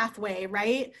the pathway,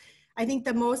 right? I think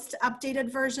the most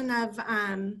updated version of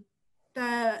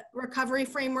the recovery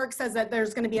framework says that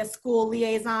there's going to be a school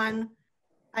liaison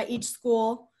at each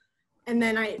school. And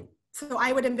then so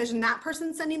I would envision that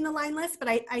person sending the line list, but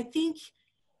I think,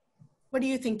 what do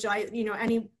you think, Joy? You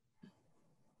know,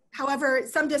 however,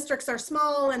 some districts are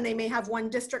small and they may have one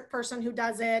district person who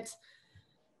does it.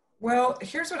 Well,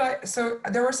 here's what so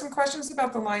there were some questions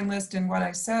about the line list, and what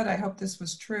I said, I hope this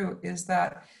was true, is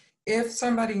that if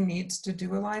somebody needs to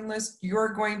do a line list, you're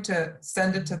going to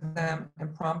send it to them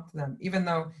and prompt them, even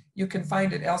though you can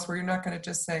find it elsewhere. You're not going to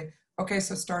just say, okay,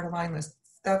 so start a line list.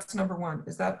 That's number one.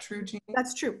 Is that true, Jeanne?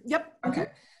 That's true. Yep. Okay.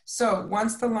 So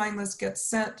once the line list gets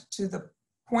sent to the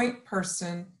point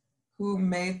person who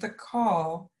made the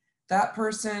call, that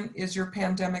person is your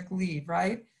pandemic lead,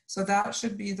 right? So that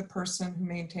should be the person who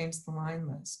maintains the line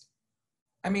list.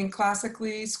 I mean,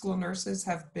 classically, school nurses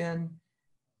have been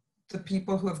the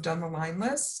people who have done the line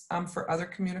lists for other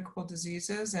communicable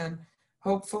diseases. And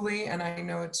hopefully, and I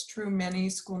know it's true, many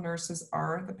school nurses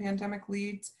are the pandemic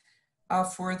leads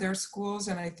for their schools.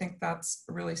 And I think that's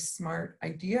a really smart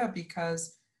idea,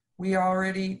 because we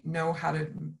already know how to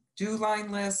do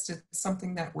line lists. It's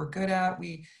something that we're good at.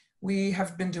 We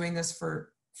have been doing this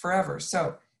for forever.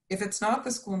 So if it's not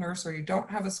the school nurse, or you don't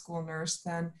have a school nurse,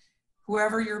 then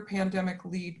whoever your pandemic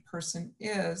lead person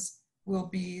is will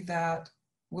be the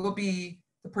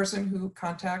person who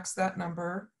contacts that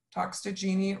number, talks to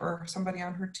Jeannie or somebody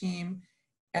on her team,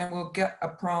 and will get a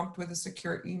prompt with a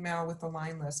secure email with the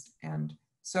line list. And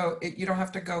so you don't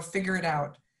have to go figure it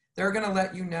out. They're going to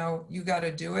let you know, you got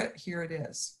to do it. Here it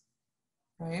is,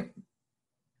 right?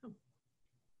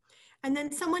 And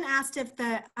then someone asked if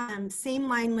the same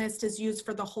line list is used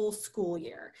for the whole school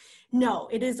year. No,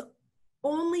 it is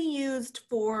only used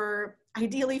for,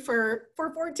 ideally for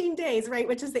 14 days, right?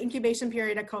 Which is the incubation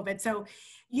period of COVID. So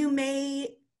you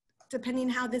may, depending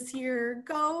how this year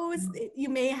goes, you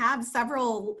may have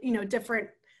several, different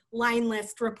line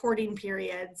list reporting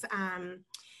periods.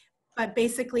 But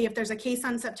basically, if there's a case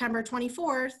on September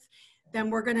 24th, then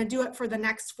we're going to do it for the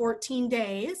next 14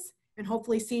 days and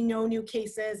hopefully see no new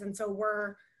cases. And so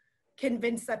we're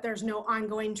convinced that there's no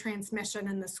ongoing transmission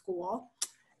in the school.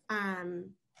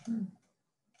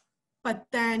 But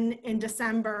then in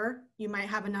December, you might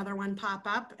have another one pop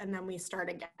up, and then we start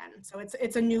again. So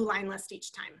it's a new line list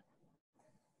each time.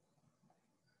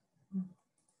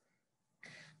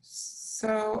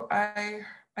 So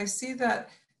I see that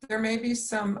there may be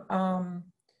some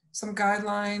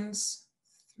guidelines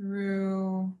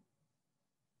through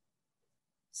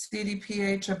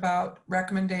CDPH about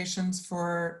recommendations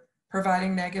for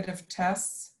providing negative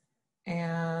tests.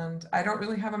 And I don't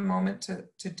really have a moment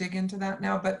to dig into that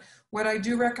now, but what I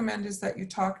do recommend is that you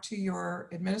talk to your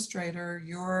administrator.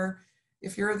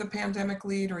 If you're the pandemic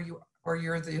lead, or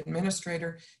you're the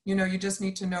administrator, you just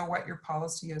need to know what your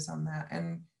policy is on that,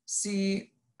 and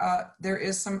see, there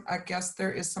is some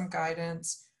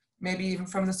guidance, maybe even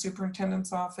from the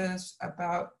superintendent's office,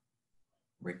 about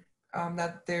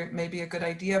that there may be a good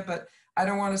idea, but I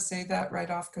don't want to say that right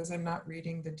off because I'm not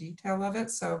reading the detail of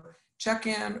it. So check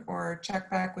in or check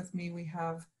back with me. We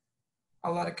have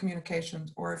a lot of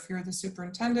communications. Or if you're the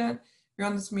superintendent, you're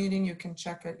on this meeting, you can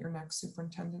check at your next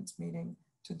superintendent's meeting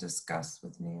to discuss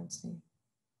with Nancy.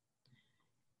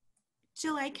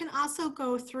 Jill, I can also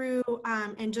go through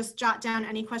and just jot down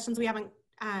any questions we haven't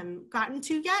gotten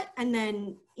to yet, and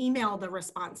then email the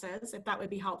responses, if that would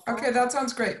be helpful. Okay, that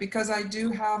sounds great, because I do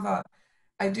have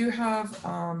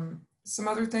some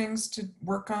other things to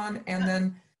work on and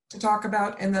then to talk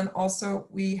about, and then also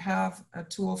we have a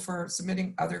tool for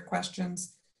submitting other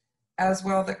questions as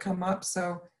well that come up.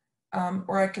 So,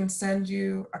 or I can send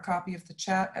you a copy of the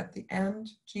chat at the end,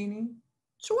 Jeannie.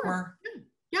 Sure. Or,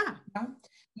 yeah.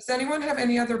 Does anyone have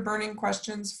any other burning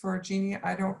questions for Jeannie?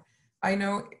 I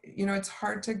know, it's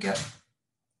hard to get,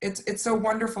 it's so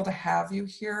wonderful to have you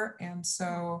here.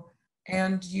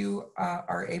 And you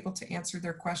are able to answer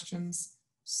their questions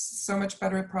so much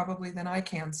better probably than I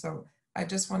can. So I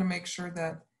just want to make sure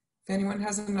that if anyone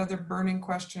has another burning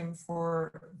question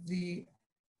for the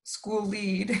school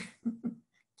lead,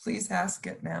 please ask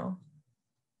it now.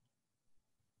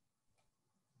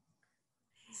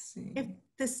 Let's see. If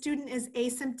the student is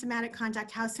asymptomatic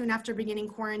contact, how soon after beginning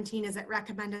quarantine is it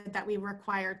recommended that we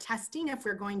require testing if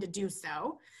we're going to do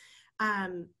so?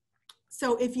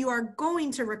 So if you are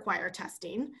going to require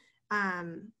testing,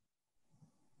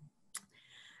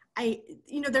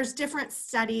 there's different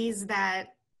studies that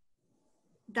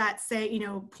say,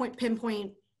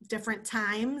 pinpoint different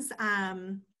times.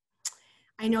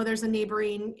 I know there's a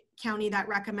neighboring county that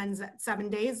recommends that 7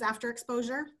 days after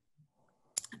exposure.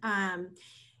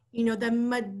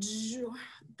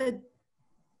 The the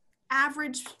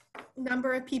average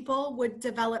number of people would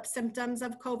develop symptoms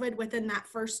of COVID within that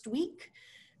first week.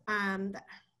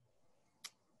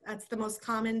 That's the most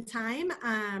common time.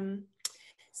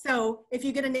 So if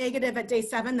you get a negative at day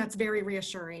 7, that's very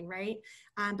reassuring, right?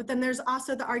 But then there's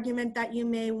also the argument that you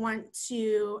may want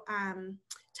to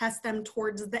test them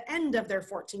towards the end of their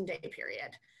 14-day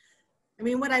period. I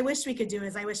mean, what I wish we could do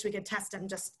is I wish we could test them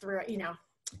just through, you know,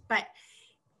 but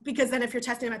because then if you're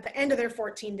testing them at the end of their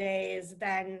 14 days,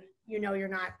 then you know you're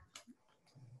not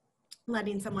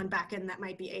letting someone back in that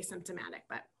might be asymptomatic.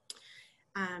 But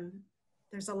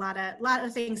there's a lot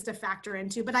of things to factor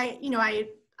into. But I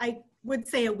would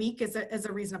say a week is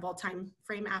a reasonable time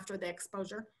frame after the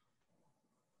exposure.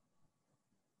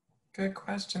 Good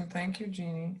question. Thank you,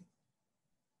 Jeannie.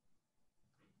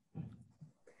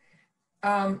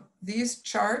 These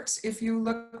charts, if you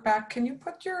look back, can you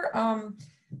put your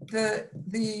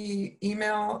the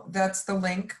email that's the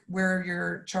link where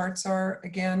your charts are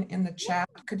again in the chat?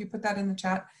 Could you put that in the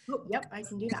chat? Oh, yep, I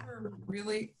can do that. These are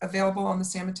really available on the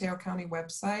San Mateo County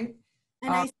website.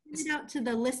 And I sent it out to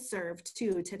the listserv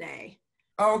too today.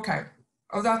 Oh, okay.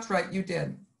 Oh, that's right, you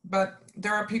did. But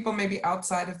there are people maybe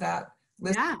outside of that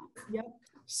list. Yeah. Yep.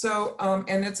 So,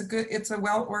 and it's a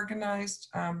well-organized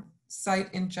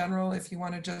site in general. If you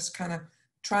want to just kind of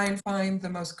try and find the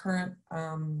most current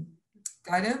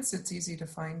guidance, it's easy to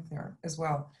find there as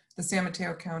well. The San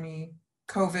Mateo County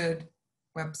COVID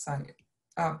website,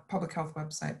 public health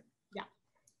website. Yeah.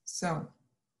 So,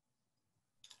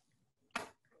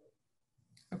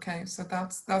 okay, so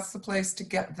that's the place to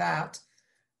get that.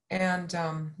 And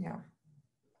yeah,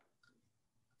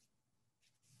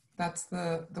 that's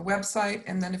the website.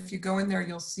 And then if you go in there,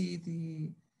 you'll see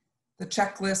the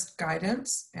checklist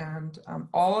guidance, and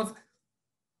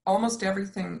almost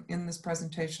everything in this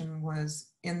presentation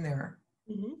was in there.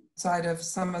 Mm-hmm. Side of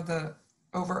some of the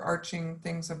overarching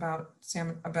things about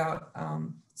San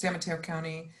Mateo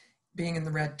County being in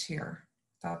the red tier.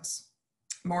 That's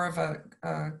more of a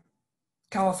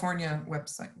California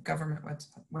website, government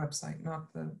website,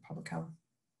 not the public health.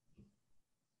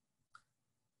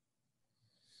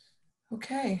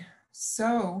 Okay,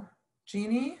 so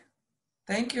Jeannie,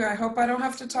 thank you. I hope I don't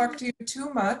have to talk to you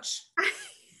too much.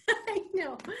 I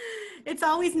know, it's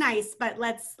always nice, but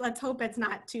let's hope it's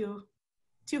not too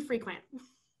frequent.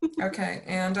 Okay,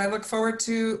 and I look forward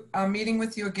to meeting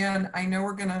with you again. I know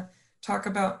we're gonna talk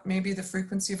about maybe the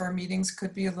frequency of our meetings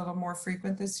could be a little more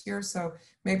frequent this year. So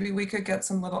maybe we could get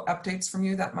some little updates from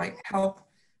you that might help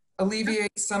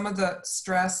alleviate some of the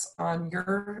stress on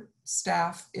your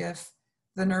staff if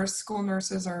the school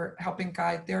nurses are helping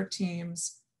guide their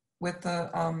teams with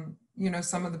the,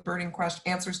 some of the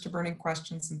answers to burning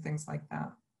questions and things like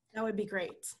that. That would be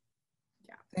great.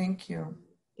 Yeah. Thank you.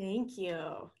 Thank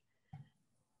you.